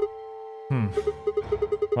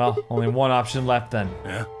 Well, only one option left then.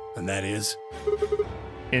 Yeah, and that is?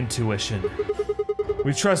 Intuition.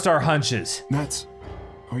 We trust our hunches. That's...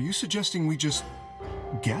 Are you suggesting we just...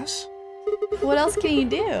 guess? What else can you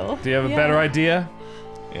do? Do you have a better idea?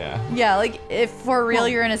 Yeah. Yeah, like if for real Well,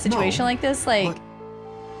 you're in a situation no, like this, like but-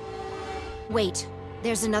 Wait,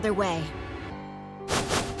 there's another way.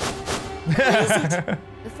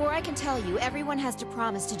 Before I can tell you, everyone has to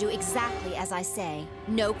promise to do exactly as I say.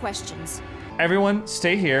 No questions. Everyone,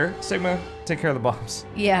 stay here. Sigma, take care of the bombs.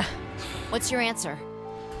 yeah. What's your answer?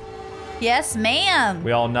 Yes, ma'am.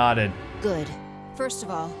 We all nodded. Good. First of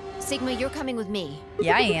all, Sigma, you're coming with me.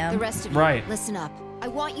 Yeah, I The am. rest of you, Right. listen up. I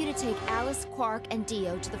want you to take Alice, Quark, and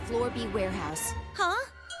Dio to the Floor B warehouse. Huh?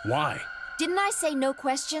 Why? Didn't I say no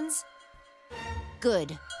questions?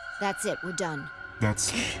 Good. That's it, we're done.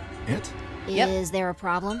 That's... it? Yep. Is there a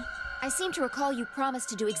problem? I seem to recall you promised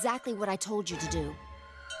to do exactly what I told you to do.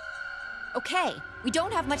 Okay, we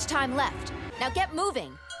don't have much time left. Now get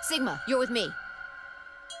moving. Sigma, you're with me.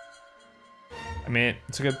 I mean,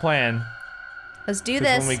 it's a good plan. Let's do 'Cause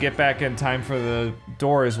this. when we get back in time for the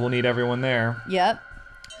doors, we'll need everyone there. Yep.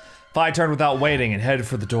 Vi turned without waiting and headed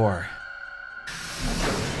for the door.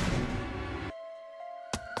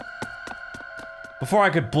 Before I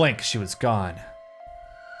could blink, she was gone.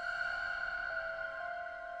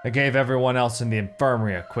 I gave everyone else in the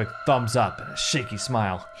infirmary a quick thumbs up and a shaky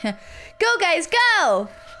smile. Go, guys, go!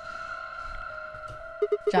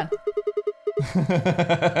 John.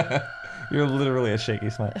 You're literally a shaky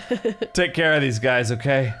smile. Take care of these guys,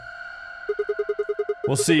 okay?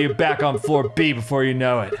 We'll see you back on floor B before you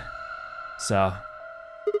know it. So,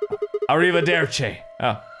 arrivederci.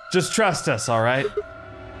 Oh, just trust us, all right?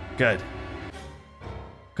 Good.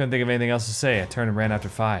 Couldn't think of anything else to say. I turned and ran after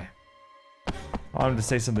Fi. I wanted to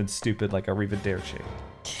say something stupid like arrivederci.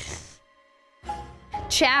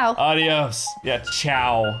 Ciao. Adios. Yeah,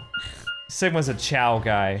 ciao. Sigma's a chow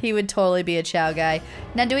guy. He would totally be a chow guy.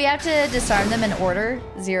 Now, do we have to disarm them in order?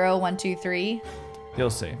 0, 1, 2, 3? You'll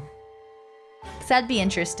see. Because that'd be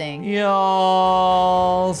interesting.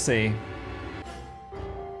 You'll see.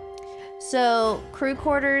 So, crew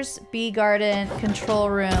quarters, B garden, control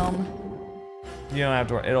room. You don't have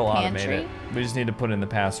to, it'll automate Pantry? it. We just need to put in the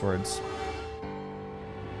passwords.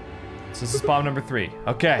 So this is bomb number 3.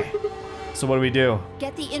 Okay. So what do we do?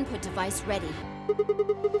 Get the input device ready.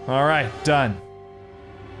 All right, done.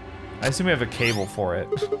 I assume we have a cable for it.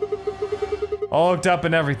 All hooked up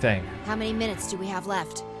and everything. How many minutes do we have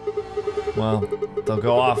left? Well, they'll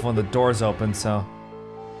go off when the doors open, so.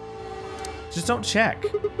 Just don't check.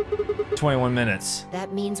 21 minutes.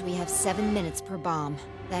 That means we have 7 minutes per bomb.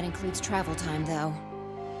 That includes travel time, though.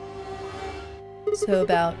 So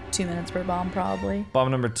about 2 minutes per bomb, probably.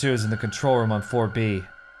 Bomb number 2 is in the control room on floor B.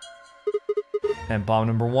 And bomb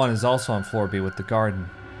number 1 is also on floor B with the garden.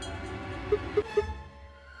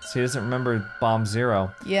 So he doesn't remember bomb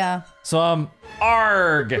 0. Yeah. So,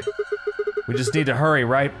 ARG! We just need to hurry,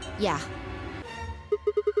 right? Yeah.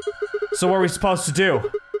 So what are we supposed to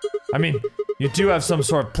do? I mean, you do have some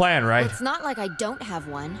sort of plan, right? It's not like I don't have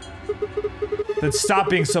one. Then stop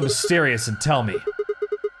being so mysterious and tell me.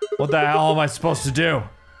 What the hell am I supposed to do?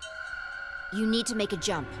 You need to make a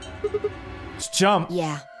jump. Just jump.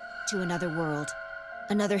 Yeah. To another world.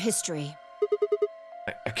 Another history.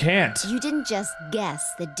 I can't. You didn't just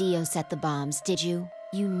guess that Dio set the bombs, did you?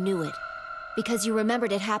 You knew it. Because you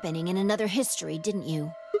remembered it happening in another history, didn't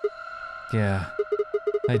you? Yeah,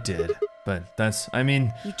 I did. But that's, I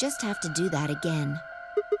mean... You just have to do that again.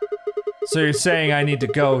 So you're saying I need to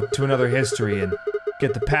go to another history and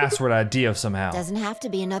get the password out of Dio somehow? Doesn't have to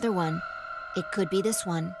be another one. It could be this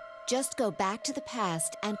one. Just go back to the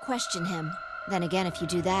past and question him. Then again, if you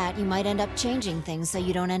do that, you might end up changing things so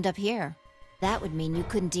you don't end up here. That would mean you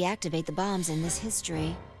couldn't deactivate the bombs in this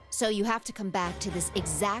history. So you have to come back to this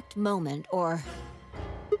exact moment, or...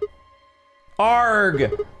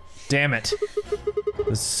 ARG! Damn it. This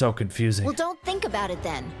is so confusing. Well, don't think about it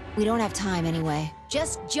then. We don't have time anyway.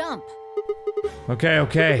 Just jump. Okay,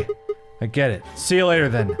 okay. I get it. See you later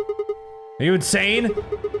then. Are you insane?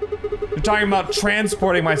 You're talking about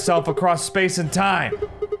transporting myself across space and time.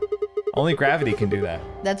 Only gravity can do that.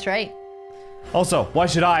 That's right. Also, why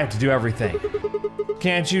should I have to do everything?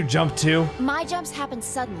 Can't you jump too? My jumps happen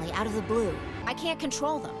suddenly, out of the blue. I can't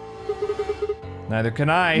control them. Neither can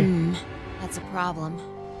I. That's a problem.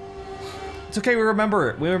 It's okay, we remember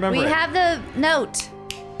it. We remember We it. have the note.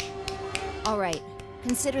 All right,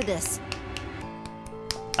 consider this.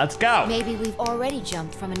 Let's go. Maybe we've already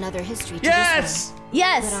jumped from another history to Yes! this one.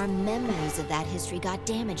 Yes! But our memories of that history got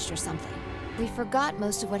damaged or something. We forgot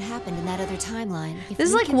most of what happened in that other timeline. If This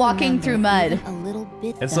is we like can walking remember through mud. even a little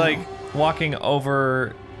bit, It's though. like walking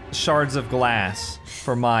over shards of glass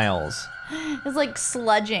for miles. It's like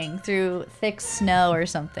sludging through thick snow or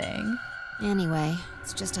something. Anyway,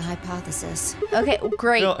 it's just a hypothesis. Okay,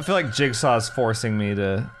 great. I feel like Jigsaw's forcing me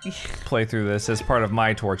to play through this as part of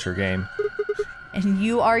my torture game. And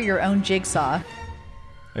you are your own jigsaw.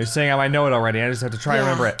 You're saying I might know it already, I just have to try and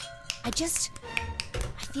remember it. I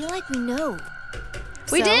feel like we know.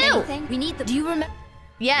 We do! Anything? We need the. Do you remember?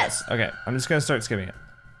 Yes. Okay, I'm just gonna start skipping it.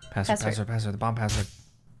 Password, Password. password, the bomb password.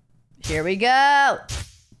 Here we go.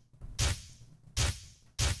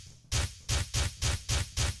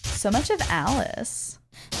 So much of Alice.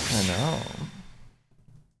 I know.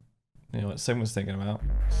 You know what Sim was thinking about.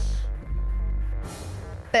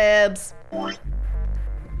 Boobs.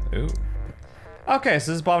 Ooh. Okay,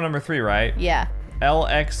 so this is bomb number 3, right? Yeah.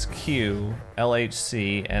 LXQ,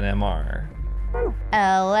 LHC, and MR.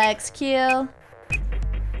 LXQ.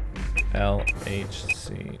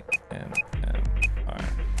 LHC,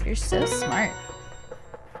 NMR. You're so smart.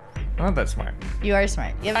 I'm not that smart. You are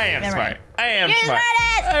smart. You have I am memory. smart. I am You're smart.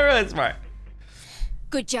 smartest! I'm really smart.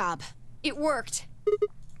 Good job. It worked.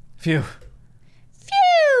 Phew.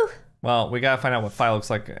 Phew! Well, we gotta find out what Phi looks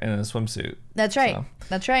like in a swimsuit. That's right. So.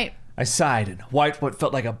 That's right. I sighed and wiped what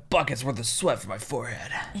felt like a bucket's worth of sweat from my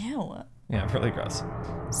forehead. Ew. Yeah, really gross.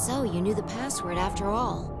 So you knew the password after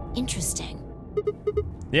all. Interesting.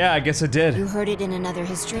 Yeah, I guess I did. You heard it in another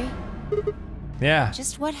history? Yeah.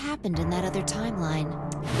 Just what happened in that other timeline?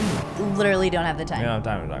 Literally don't have the time. We don't have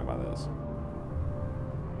time to talk about this.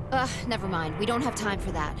 Never mind. We don't have time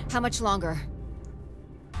for that. How much longer?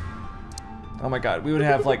 Oh my god, we would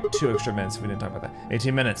have like 2 extra minutes if we didn't talk about that.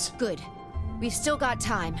 18 minutes. Good. We've still got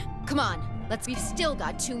time. Come on. We've still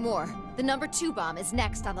got 2 more. The number 2 bomb is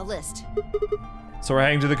next on the list. So we're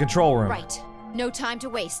heading to the control room. Right. No time to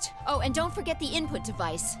waste. Oh, and don't forget the input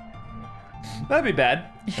device. That'd be bad.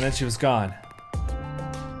 And then she was gone.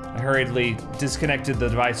 I hurriedly disconnected the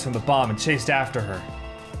device from the bomb and chased after her.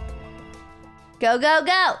 Go, go,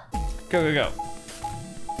 go! Go, go, go.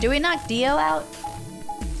 Do we knock Dio out?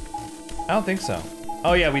 I don't think so.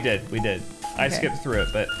 Oh yeah, we did. I Okay. skipped through it,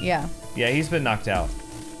 but Yeah. yeah, he's been knocked out.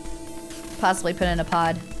 Possibly put in a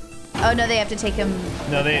pod. Oh no, they have to take him.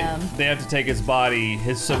 No, with they them. have to take his body,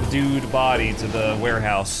 his subdued body, to the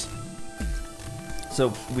warehouse.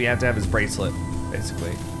 So we have to have his bracelet,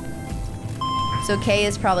 basically. So Kay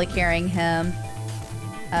is probably carrying him.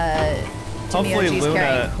 Hopefully Demioji's Luna.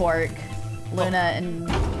 carrying Cork. Luna and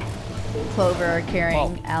Clover are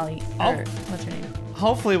carrying Allie. Or, what's her name?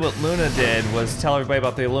 Hopefully what Luna did was tell everybody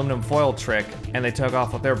about the aluminum foil trick, and they took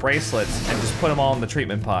off with their bracelets and just put them all in the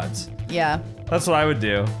treatment pods. Yeah. That's what I would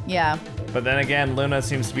do. Yeah. But then again, Luna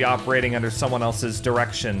seems to be operating under someone else's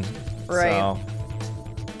direction. Right. So,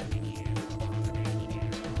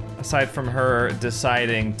 aside from her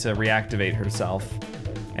deciding to reactivate herself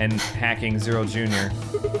and hacking Zero Jr.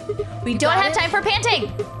 We don't have time for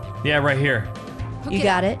panting! Yeah, right here. You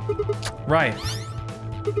got it? Right.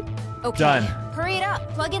 Okay. Done. Hurry it up.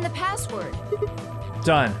 Plug in the password.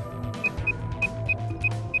 Done.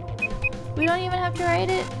 We don't even have to write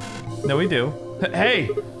it? No, we do. Hey!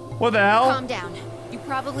 What the hell? Calm down. You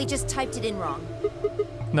probably just typed it in wrong.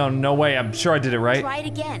 No way. I'm sure I did it right. Try it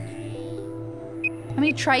again. How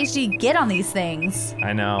many tries do you get on these things?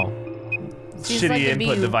 I know. Seems Shitty like it'd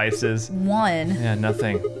input be devices. 1. Yeah,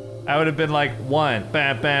 nothing. I would have been like 1.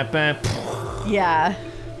 Bam, bam, bam. Yeah.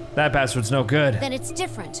 That password's no good. Then it's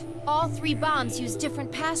different. All 3 bombs use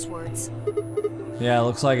different passwords. Yeah,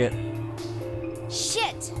 looks like it.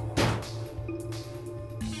 Shit!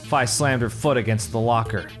 Phi slammed her foot against the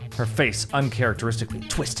locker, her face uncharacteristically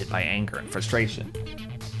twisted by anger and frustration.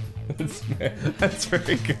 That's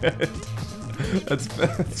very good.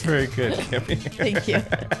 That's very good, Kimmy. Thank you.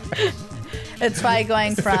 It's probably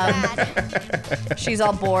going from she's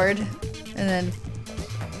all bored, and then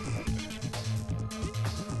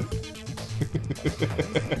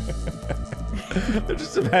I'm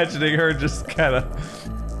just imagining her just kind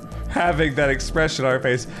of having that expression on her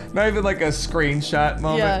face. Not even like a screenshot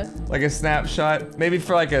moment, Yeah. like a snapshot. Maybe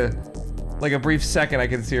for like a brief second, I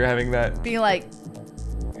can see her having that. being like,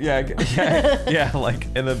 Yeah, like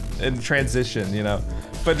in transition, you know.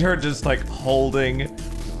 But her just like holding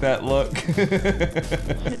that look.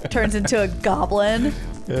 turns into a goblin.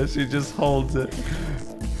 Yeah, she just holds it.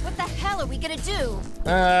 What the hell are we gonna do?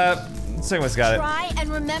 Sigma's got Try and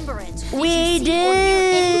remember it. Did We you see or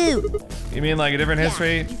hear do! it. You mean like a different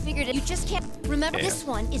history? Yeah, you figured it. You just can't remember. Yeah. This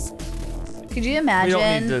one is. Could you need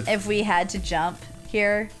imagine to- if we had to jump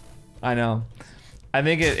here? I know. I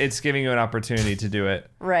think it's giving you an opportunity to do it.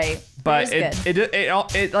 Right. But It is good.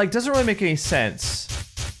 it like doesn't really make any sense.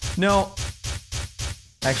 No.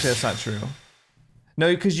 Actually, that's not true.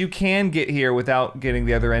 No, because you can get here without getting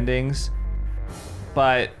the other endings.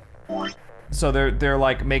 But so they're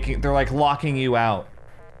like locking you out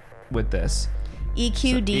with this.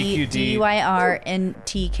 EQD, EQD. DYR, and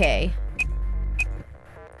TK.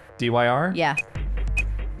 DYR? Yeah.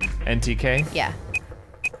 NTK? Yeah.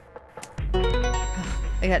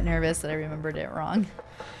 I got nervous that I remembered it wrong.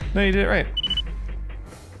 No, you did it right.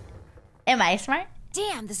 Am I smart?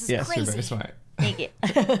 Damn, this is Yes, crazy. you're very smart. Thank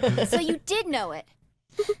you. So you did know it.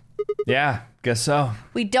 Yeah, guess so.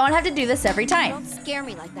 We don't have to do this every time. Don't scare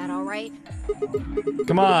me like that, all right?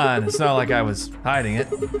 Come on, it's not like I was hiding it.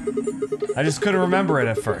 I just couldn't remember it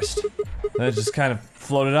at first. Then it just kind of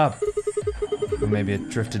floated up. Or maybe it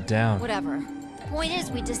drifted down. Whatever. Point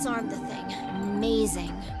is, we disarmed the thing.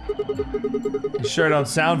 Amazing. You sure don't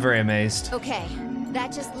sound very amazed. Okay,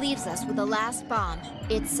 that just leaves us with the last bomb.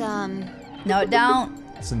 It's No, don't.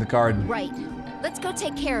 It's in the garden. right. Let's go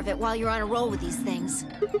take care of it while you're on a roll with these things.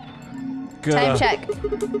 Good. Time check.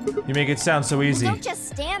 You make it sound so easy. Don't just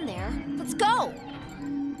stand there. Let's go.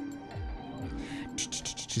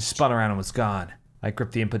 She spun around and was gone. I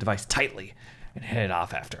gripped the input device tightly and headed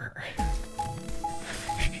off after her.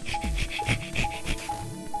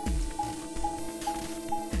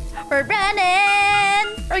 We're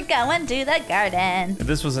running. We're going to the garden. If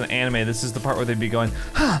this was an anime, this is the part where they'd be going,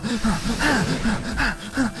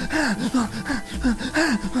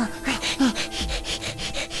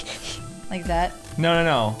 Like that.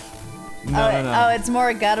 no. Oh, it's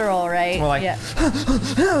more guttural, right? More like, yeah.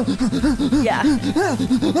 Yeah.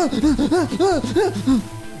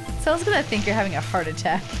 Someone's gonna think you're having a heart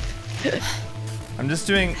attack. I'm just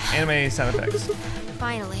doing anime sound effects.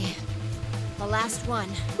 Finally. The last one.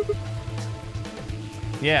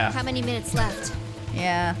 Yeah. How many minutes left?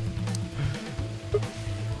 Yeah.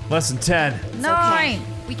 Less than 10. It's 9. okay.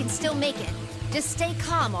 We can still make it. Just stay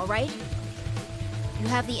calm, all right? You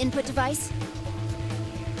have the input device?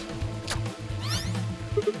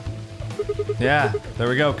 Yeah, there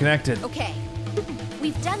we go, connected. Okay.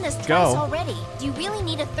 We've done this twice Go. already. Do you really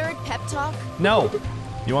need a third pep talk? No.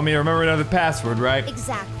 You want me to remember another password, right?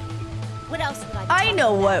 Exactly. What else would I be I talking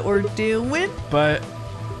know about? what we're doing. But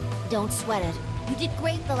Don't sweat it. You did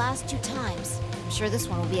great the last 2 times. I'm sure this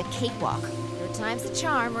one will be a cakewalk. 3rd time's the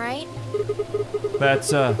charm, right?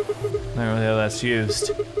 that's, not really how that's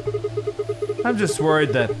used. I'm just worried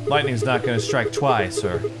that lightning's not gonna strike twice,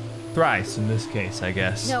 or thrice in this case, I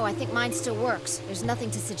guess. No, I think mine still works. There's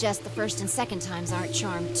nothing to suggest the 1st and 2nd times aren't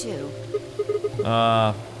charmed too.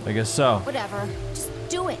 I guess so. Whatever. Just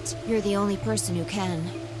do it. You're the only person who can.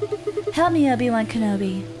 Help me, Obi-Wan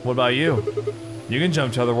Kenobi. What about you? You can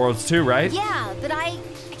jump to other worlds too, right? Yeah, but I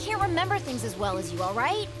can't remember things as well as you, all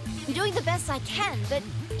right? I'm doing the best I can, but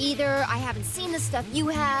either I haven't seen the stuff you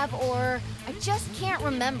have, or I just can't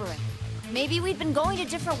remember it. Maybe we've been going to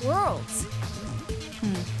different worlds.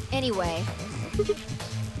 Anyway,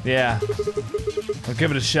 Yeah. I'll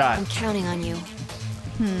give it a shot. I'm counting on you.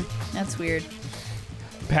 That's weird.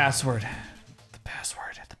 Password. The password.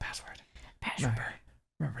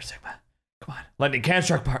 Remember, Sigma. Come on. Lightning can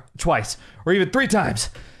strike twice, or even 3 times.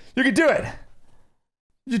 You can do it.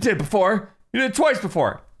 You did it before. You did it twice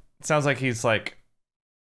before. It sounds like he's like,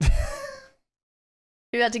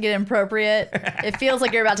 You're about to get inappropriate. It feels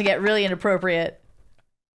like you're about to get really inappropriate.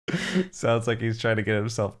 sounds like he's trying to get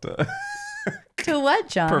himself to To what,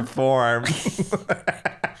 John? perform.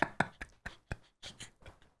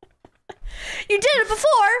 You did it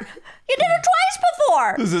before. You did it twice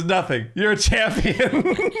before. This is nothing. You're a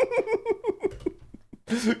champion.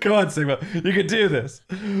 Come on, Sigma. You can do this.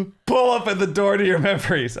 Pull up at the door to your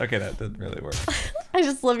memories. Okay, that didn't really work. I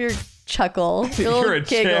just love your chuckle. Your little You're a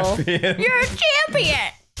giggle. champion. You're a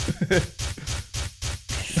champion.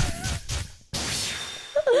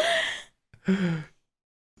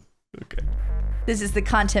 Okay. This is the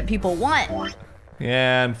content people want.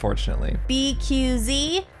 Yeah, unfortunately.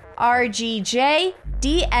 BQZ, RGJ,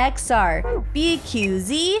 DXR.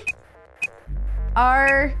 BQZ,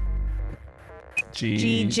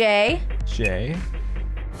 RGJ. J.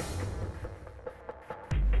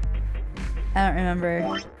 I don't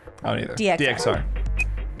remember, I don't either. DXR.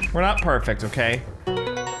 We're not perfect, okay?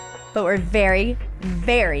 but we're very,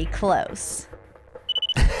 very close.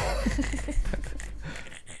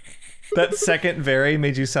 That second very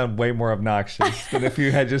made you sound way more obnoxious than if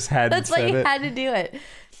you had just had That's why said you it. had to do it.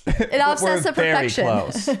 It But offsets the very perfection.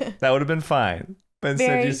 close. That would have been fine. But instead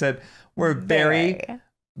Very, you said, we're very,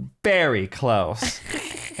 very close.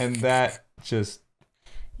 And that just,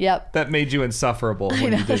 Yep. that made you insufferable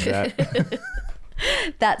when you did that.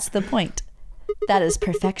 That's the point. That is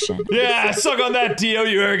perfection. Yeah, suck on that, Dio,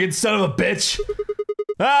 you arrogant son of a bitch.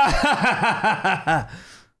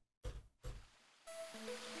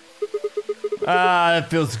 That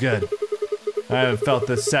feels good. I haven't felt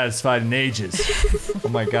this satisfied in ages. Oh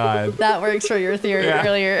my god. That works for your theory Yeah.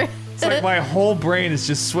 earlier. It's like my whole brain is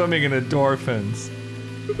just swimming in endorphins.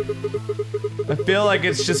 I feel like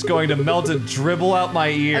it's just going to melt and dribble out my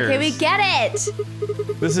ears. Okay, we get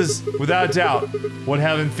it. This is, without a doubt, what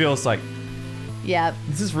heaven feels like. Yep.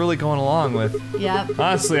 This is really going along with. Yep.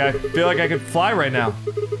 Honestly, I feel like I could fly right now.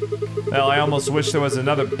 Hell, I almost wish there was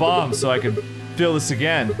another bomb so I could feel this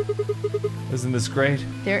again. Isn't this great?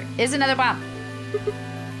 There is another bomb.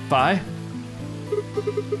 Fi?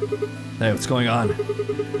 Hey, what's going on?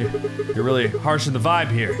 You're really harshing the vibe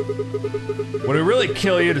here. Would it really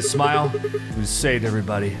kill you to smile? Just say it to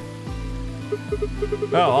everybody.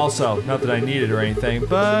 Oh, also, not that I need it or anything,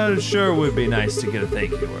 but it sure would be nice to get a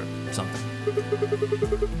thank you or something.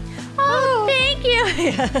 Oh, thank you.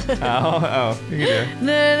 Oh, you can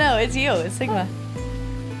do it. No, it's you. It's Sigma.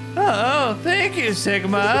 Oh, thank you,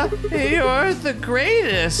 Sigma. You're the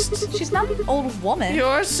greatest. She's not an old woman.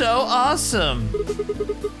 You're so awesome.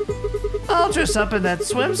 I'll dress up in that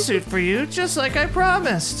swimsuit for you, just like I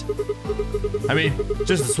promised. I mean,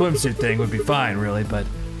 just the swimsuit thing would be fine, really, but...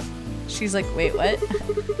 She's like, wait, what?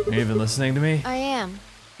 Are you even listening to me? I am.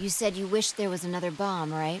 You said you wished there was another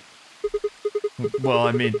bomb, right? Well,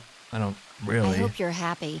 I mean, I don't really. I hope you're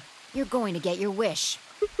happy. You're going to get your wish.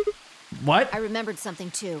 What? I remembered something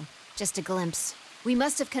too. Just a glimpse. We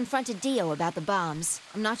must have confronted Dio about the bombs.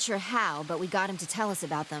 I'm not sure how, but we got him to tell us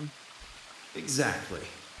about them. Exactly.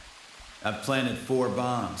 I've planted 4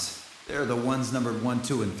 bombs. They're the ones numbered 1,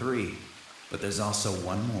 2, and 3. But there's also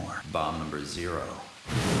one more. Bomb number 0.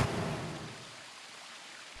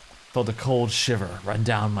 Felt a cold shiver run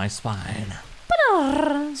down my spine.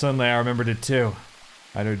 Suddenly I remembered it too.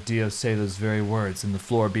 I'd heard Dio say those very words in the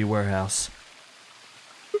Floor B warehouse.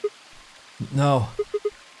 No.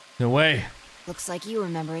 No way. Looks like you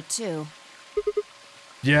remember it too.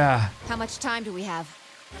 Yeah. How much time do we have?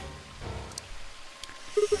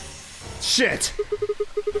 Shit!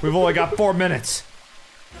 We've only got 4 minutes.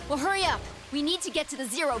 Well, hurry up. We need to get to the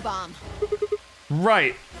 0 bomb.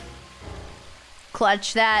 Right.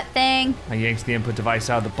 Clutch that thing. I yanked the input device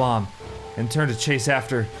out of the bomb and turned to chase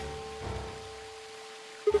after.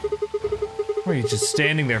 What are you just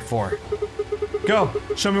standing there for? Go,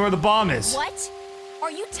 show me where the bomb is. What?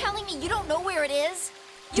 Are you telling me you don't know where it is?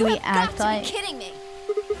 Do You we have act got to like- be kidding me.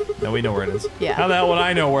 No, we know where it is. Yeah. How the hell would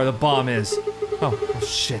I know where the bomb is? Oh,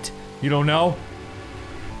 shit. You don't know?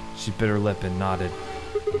 She bit her lip and nodded.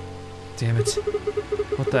 Damn it.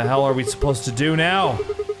 What the hell are we supposed to do now?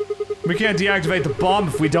 We can't deactivate the bomb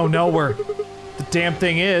if we don't know where the damn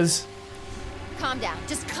thing is. Calm down.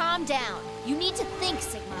 Just calm down. You need to think,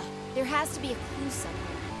 Sigma. There has to be a clue somewhere.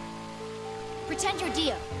 Pretend you're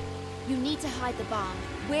Dio. You need to hide the bomb.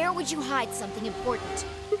 Where would you hide something important?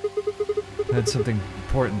 That's something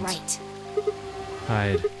important. Right.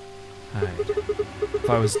 Hide. If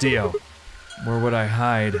I was Dio, where would I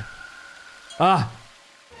hide? Ah!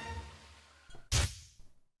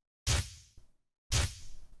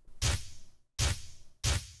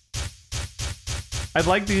 I'd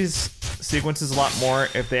like these sequences a lot more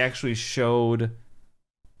if they actually showed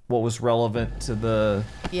what was relevant to the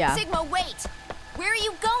Yeah. Sigma, wait! Where are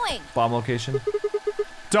you going? bomb location.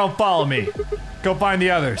 Don't follow me. Go find the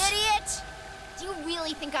others. Idiot! Do you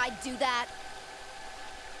really think I'd do that?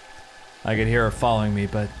 I could hear her following me,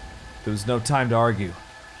 but there was no time to argue.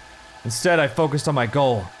 Instead, I focused on my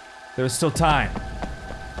goal. There was still time.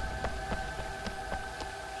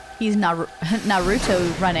 He's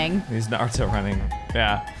Naruto running. He's Naruto running.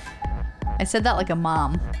 Yeah. I said that like a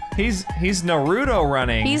mom. He's Naruto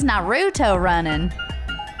running. He's Naruto running.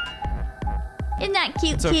 Isn't that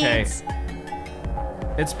cute, It's okay. kids?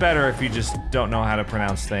 It's better if you just don't know how to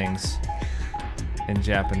pronounce things in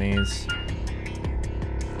Japanese.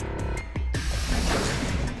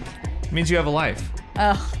 It means you have a life.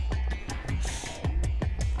 Ugh.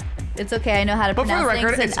 It's okay, I know how to But for the pronounce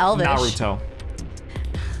record, things it's in Elvish. Naruto.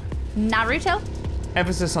 Naruto?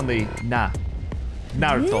 Emphasis on the na.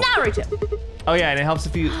 Naruto. Naruto. Oh yeah, and it helps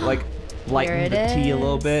if you like lighten Here the it T a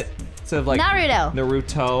little is. bit. Instead of like Naruto.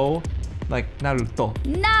 Naruto, like Naruto.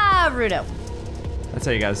 Naruto. That's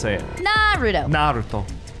how you gotta say it. Naruto. Naruto.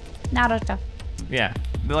 Naruto. Yeah.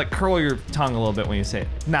 Like curl your tongue a little bit when you say it.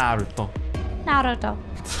 Naruto. Naruto.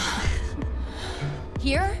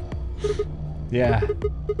 Here? Yeah.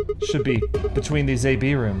 Should be between these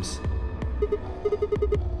AB rooms.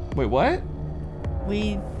 Wait, what?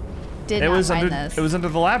 We did It not was find under this. it was under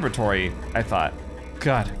the laboratory, I thought.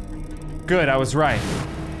 God. Good, I was right.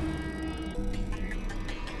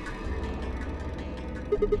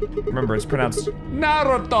 Remember, it's pronounced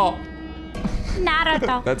Naruto.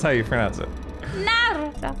 Naruto. That's how you pronounce it.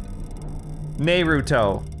 Naruto.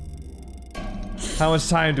 Naruto. How much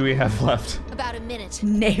time do we have left? About a minute.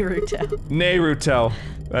 Naruto. Naruto.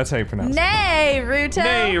 That's how you pronounce it. Naruto.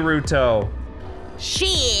 Naruto.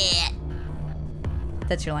 Shit.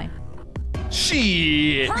 That's your line.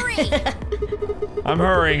 Shit. Hurry! I'm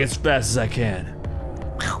hurrying as fast as I can.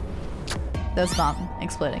 That was bomb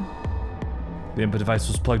exploding. The input device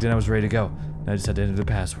was plugged in, I was ready to go. I just had to enter the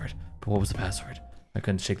password. But what was the password? I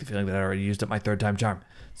couldn't shake the feeling that I already used up my 3rd time charm.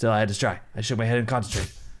 Still, I had to try. I shook my head and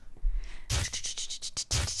concentrated.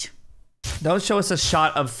 Don't show us a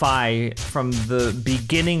shot of Phi from the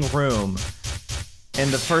beginning room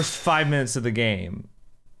in the first 5 minutes of the game.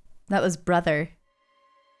 That was brother.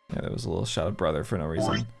 Yeah, there was a little shot of brother for no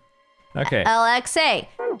reason. Okay. LXA.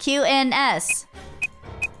 QNS.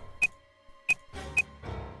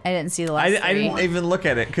 I didn't see the last I three. didn't even look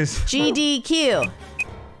at it because GDQ.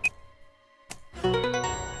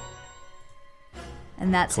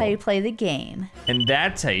 And that's how you play the game. And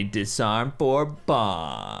that's how you disarm 4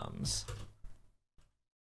 bombs.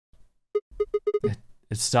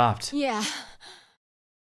 It stopped. Yeah.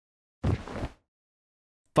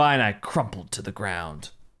 Fine, I crumpled to the ground.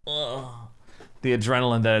 Ugh. The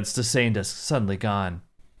adrenaline that had sustained us suddenly gone.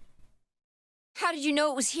 How did you know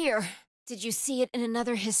it was here? Did you see it in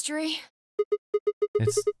another history?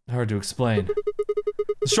 It's hard to explain.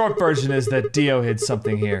 The short version is that Dio hid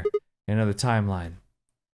something here in another timeline.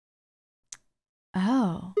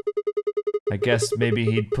 Oh. I guess maybe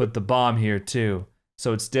he'd put the bomb here too,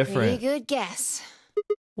 so it's Pretty different. good guess.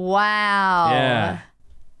 Wow. Yeah,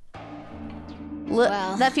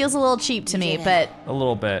 Well, that feels a little cheap to me, did it. but a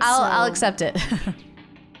little bit. I'll accept it.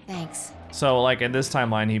 Thanks. So like in this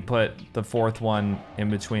timeline, he put the 4th one in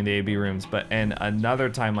between the AB rooms, but in another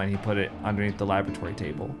timeline, he put it underneath the laboratory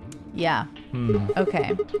table. Yeah.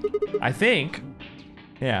 Okay. I think.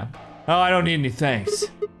 Yeah. Oh, I don't need any thanks.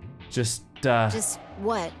 Just Just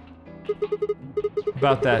what?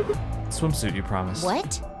 about that swimsuit you promised.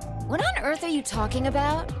 What? What on earth are you talking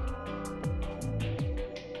about?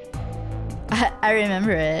 I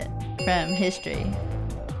remember it from history.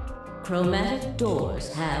 Chromatic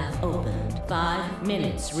doors have opened. 5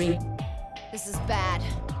 minutes. This is bad.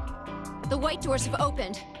 The white doors have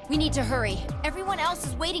opened. We need to hurry. Everyone else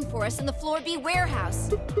is waiting for us in the Floor B warehouse.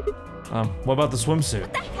 What about the swimsuit?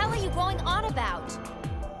 What the hell are you going on about?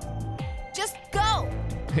 Just go!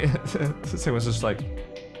 This thing was just like,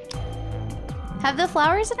 Have the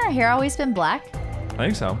flowers in her hair always been black? I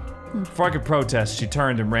think so. Before I could protest, she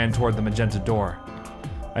turned and ran toward the magenta door.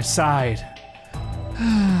 I sighed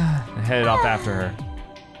and headed off after her.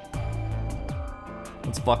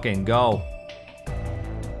 Let's fucking go.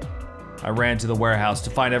 I ran to the warehouse to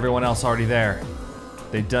find everyone else already there.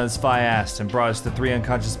 They done as I asked and brought us the 3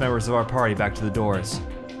 unconscious members of our party back to the doors.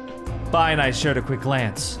 Bai and I shared a quick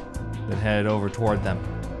glance, then headed over toward them.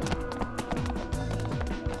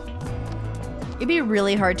 It'd be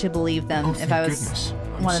really hard to believe them Oh, if thank I was goodness.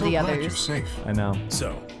 I'm one so of the glad others. You're safe. I know.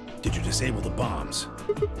 So, did you disable the bombs?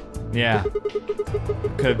 Yeah.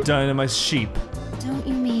 Could have done it in my sheep. Don't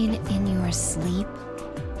you mean in your sleep?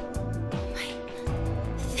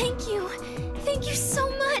 Thank you. Thank you so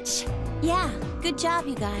much. Yeah, good job,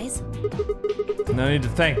 you guys. No need to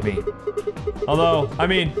thank me. Although, I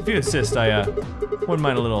mean, if you insist, I wouldn't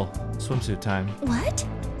mind a little swimsuit time. What?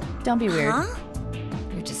 Don't be weird. Huh?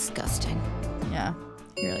 You're disgusting. Yeah,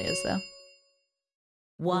 he really is though.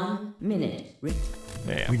 1 minute.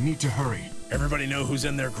 Yeah. We need to hurry. Everybody know who's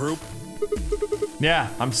in their group? Yeah,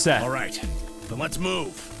 I'm set. All right, then let's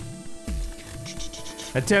move.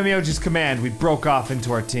 At Tamioji's command, we broke off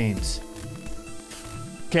into our teams.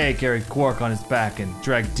 Kay carried Quark on his back and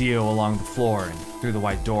dragged Dio along the floor and through the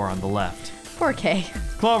white door on the left. Poor Kay.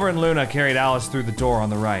 Clover and Luna carried Alice through the door on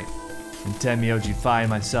the right. And Tamioji, Phi, and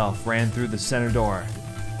myself ran through the center door.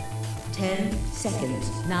 10 seconds.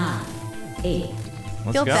 9, 8,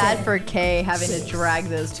 Let's Feel go. bad for Kay having to drag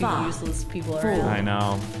those 2 5, useless people 4. around. I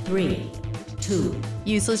know. 3, 2.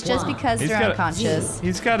 Useless just One. because He's they're gotta- unconscious.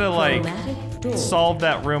 He's gotta, like, Chromatic door. solve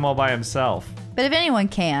that room all by himself. But if anyone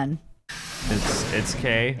can, It's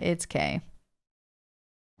Kay. it's Kay.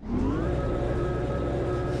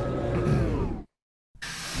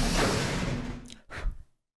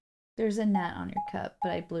 There's a gnat on your cup,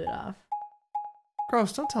 but I blew it off.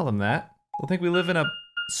 Gross, don't tell them that. They'll think we live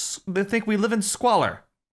in squalor.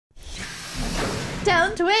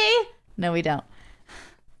 Don't we? No, we don't.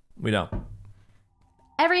 We don't.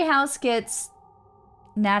 Every house gets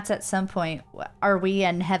gnats at some point. Are we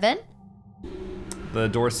in heaven? The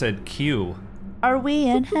door said Q. Are we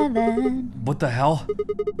in heaven? What the hell?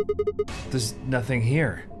 There's nothing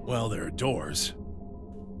here. Well, there are doors.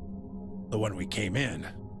 The one we came in.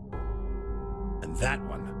 And that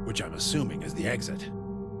one, which I'm assuming is the exit.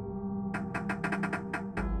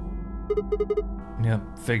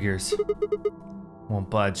 Yep, figures. Won't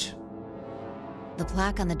budge. The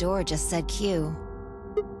plaque on the door just said Q.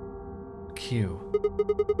 Q.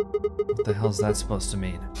 What the hell's that supposed to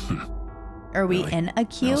mean? Are we Really? in a Now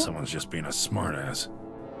queue? someone's just being a smartass.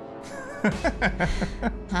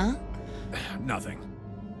 Huh? Nothing.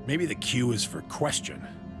 Maybe the Q is for question.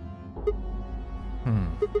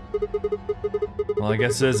 Well, I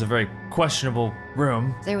guess it is a very questionable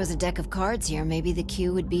room. If there was a deck of cards here, maybe the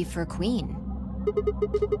Q would be for Queen.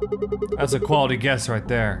 That's a quality guess right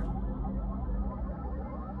there.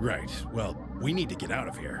 Right. Well, we need to get out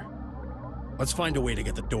of here. Let's find a way to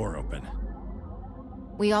get the door open.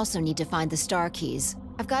 We also need to find the star keys.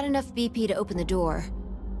 I've got enough BP to open the door,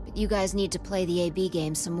 You guys need to play the AB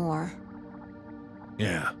game some more.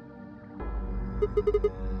 Yeah.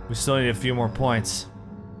 We still need a few more points.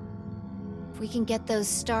 If we can get those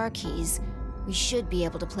star keys, we should be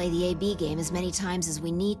able to play the AB game as many times as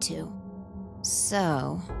we need to.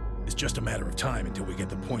 So... It's just a matter of time until we get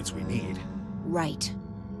the points we need. Right.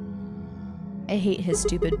 I hate his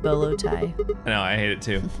stupid bolo tie. I know, I hate it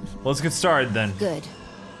too. Well, let's get started then. Good.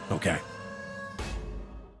 Okay.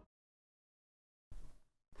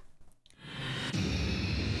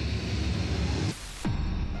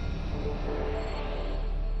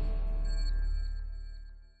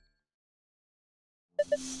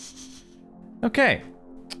 Okay.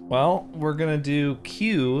 Well, we're gonna do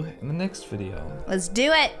Q in the next video. Let's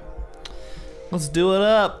do it. Let's do it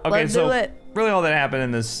up. Okay, Let's so do it. really all that happened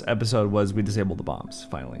in this episode was we disabled the bombs,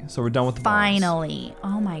 finally. So we're done with the bombs. Finally.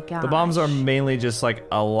 Oh my god. The bombs are mainly just like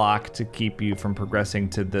a lock to keep you from progressing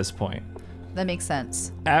to this point. That makes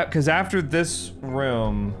sense. Because after this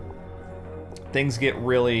room, things get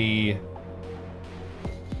really...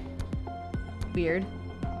 Weird.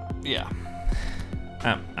 Yeah.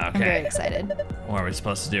 Okay. I'm very excited. What are we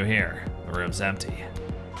supposed to do here? The room's empty.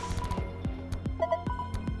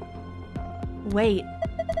 Wait.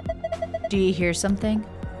 Do you hear something?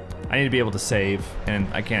 I need to be able to save, and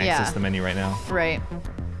I can't Yeah. access the menu right now. Right.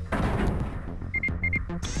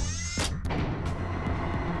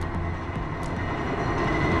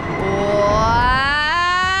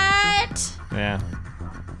 What? Yeah.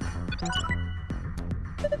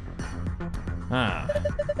 Ah.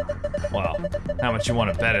 Well, how much you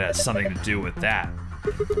want to bet it has something to do with that?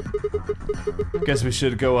 Guess we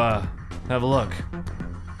should go, have a look.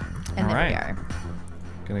 And there Alright. we are.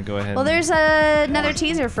 Gonna go ahead. Well, there's another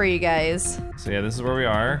teaser for you guys. So yeah, this is where we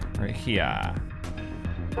are, right here.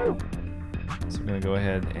 So we're gonna go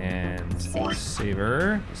ahead and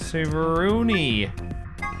savor. Saveroonie.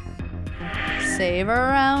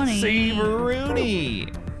 Saveroni.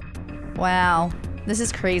 Saveroonie. Wow. This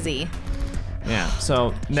is crazy. Yeah,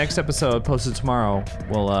 so next episode, posted tomorrow,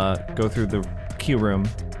 we'll go through the queue room.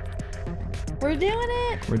 We're doing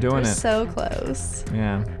it. We're doing We're it. so close.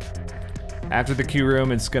 Yeah. After the queue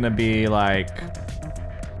room, it's gonna be like...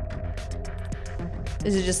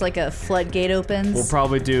 Is it just like a floodgate opens? We'll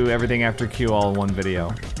probably do everything after queue all in one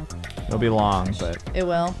video. It'll be long, but... It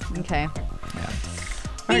will? Okay. Yeah.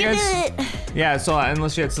 We Alright, can guys. do it. Yeah, so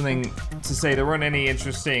unless you had something to say, there weren't any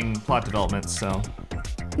interesting plot developments, so...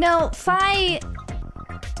 No, Fi...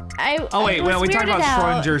 Oh wait, well, we talked about weirded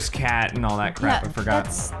out. Schrodinger's cat and all that crap, I forgot.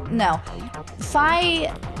 No.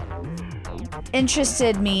 Fi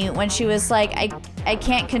interested me when she was like, I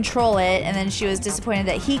can't control it, and then she was disappointed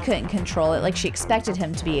that he couldn't control it, like she expected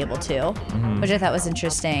him to be able to, which I thought was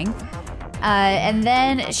interesting. And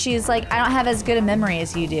then she's like, I don't have as good a memory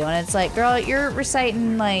as you do, and it's like, girl, you're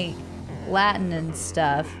reciting like Latin and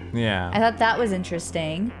stuff. Yeah. I thought that was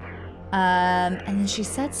interesting. And then she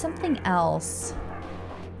said something else.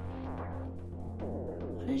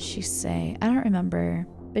 What did she say? I don't remember.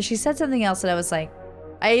 But she said something else that I was like,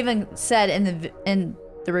 I even said in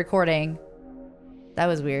the recording, that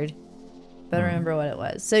was weird. But I don't remember what it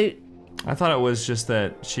was. So I thought it was just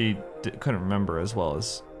that she couldn't remember as well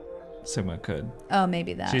as Sigma could. oh,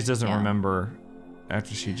 maybe that. She just doesn't yeah. remember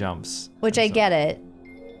after she jumps. Which I get it.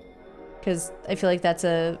 Because I feel like that's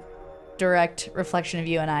a direct reflection of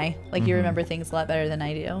you and I. Like you remember things a lot better than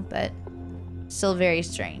I do, but still very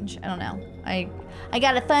strange. I don't know. I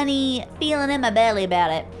got a funny feeling in my belly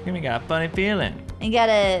about it. Kimmy got a funny feeling. I got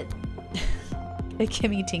a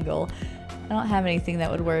Kimmy tingle. I don't have anything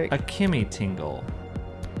that would work. A Kimmy tingle.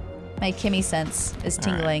 My Kimmy sense is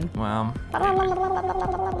tingling. All right,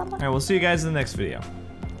 well, we'll see you guys in the next video.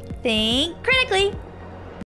 Think critically.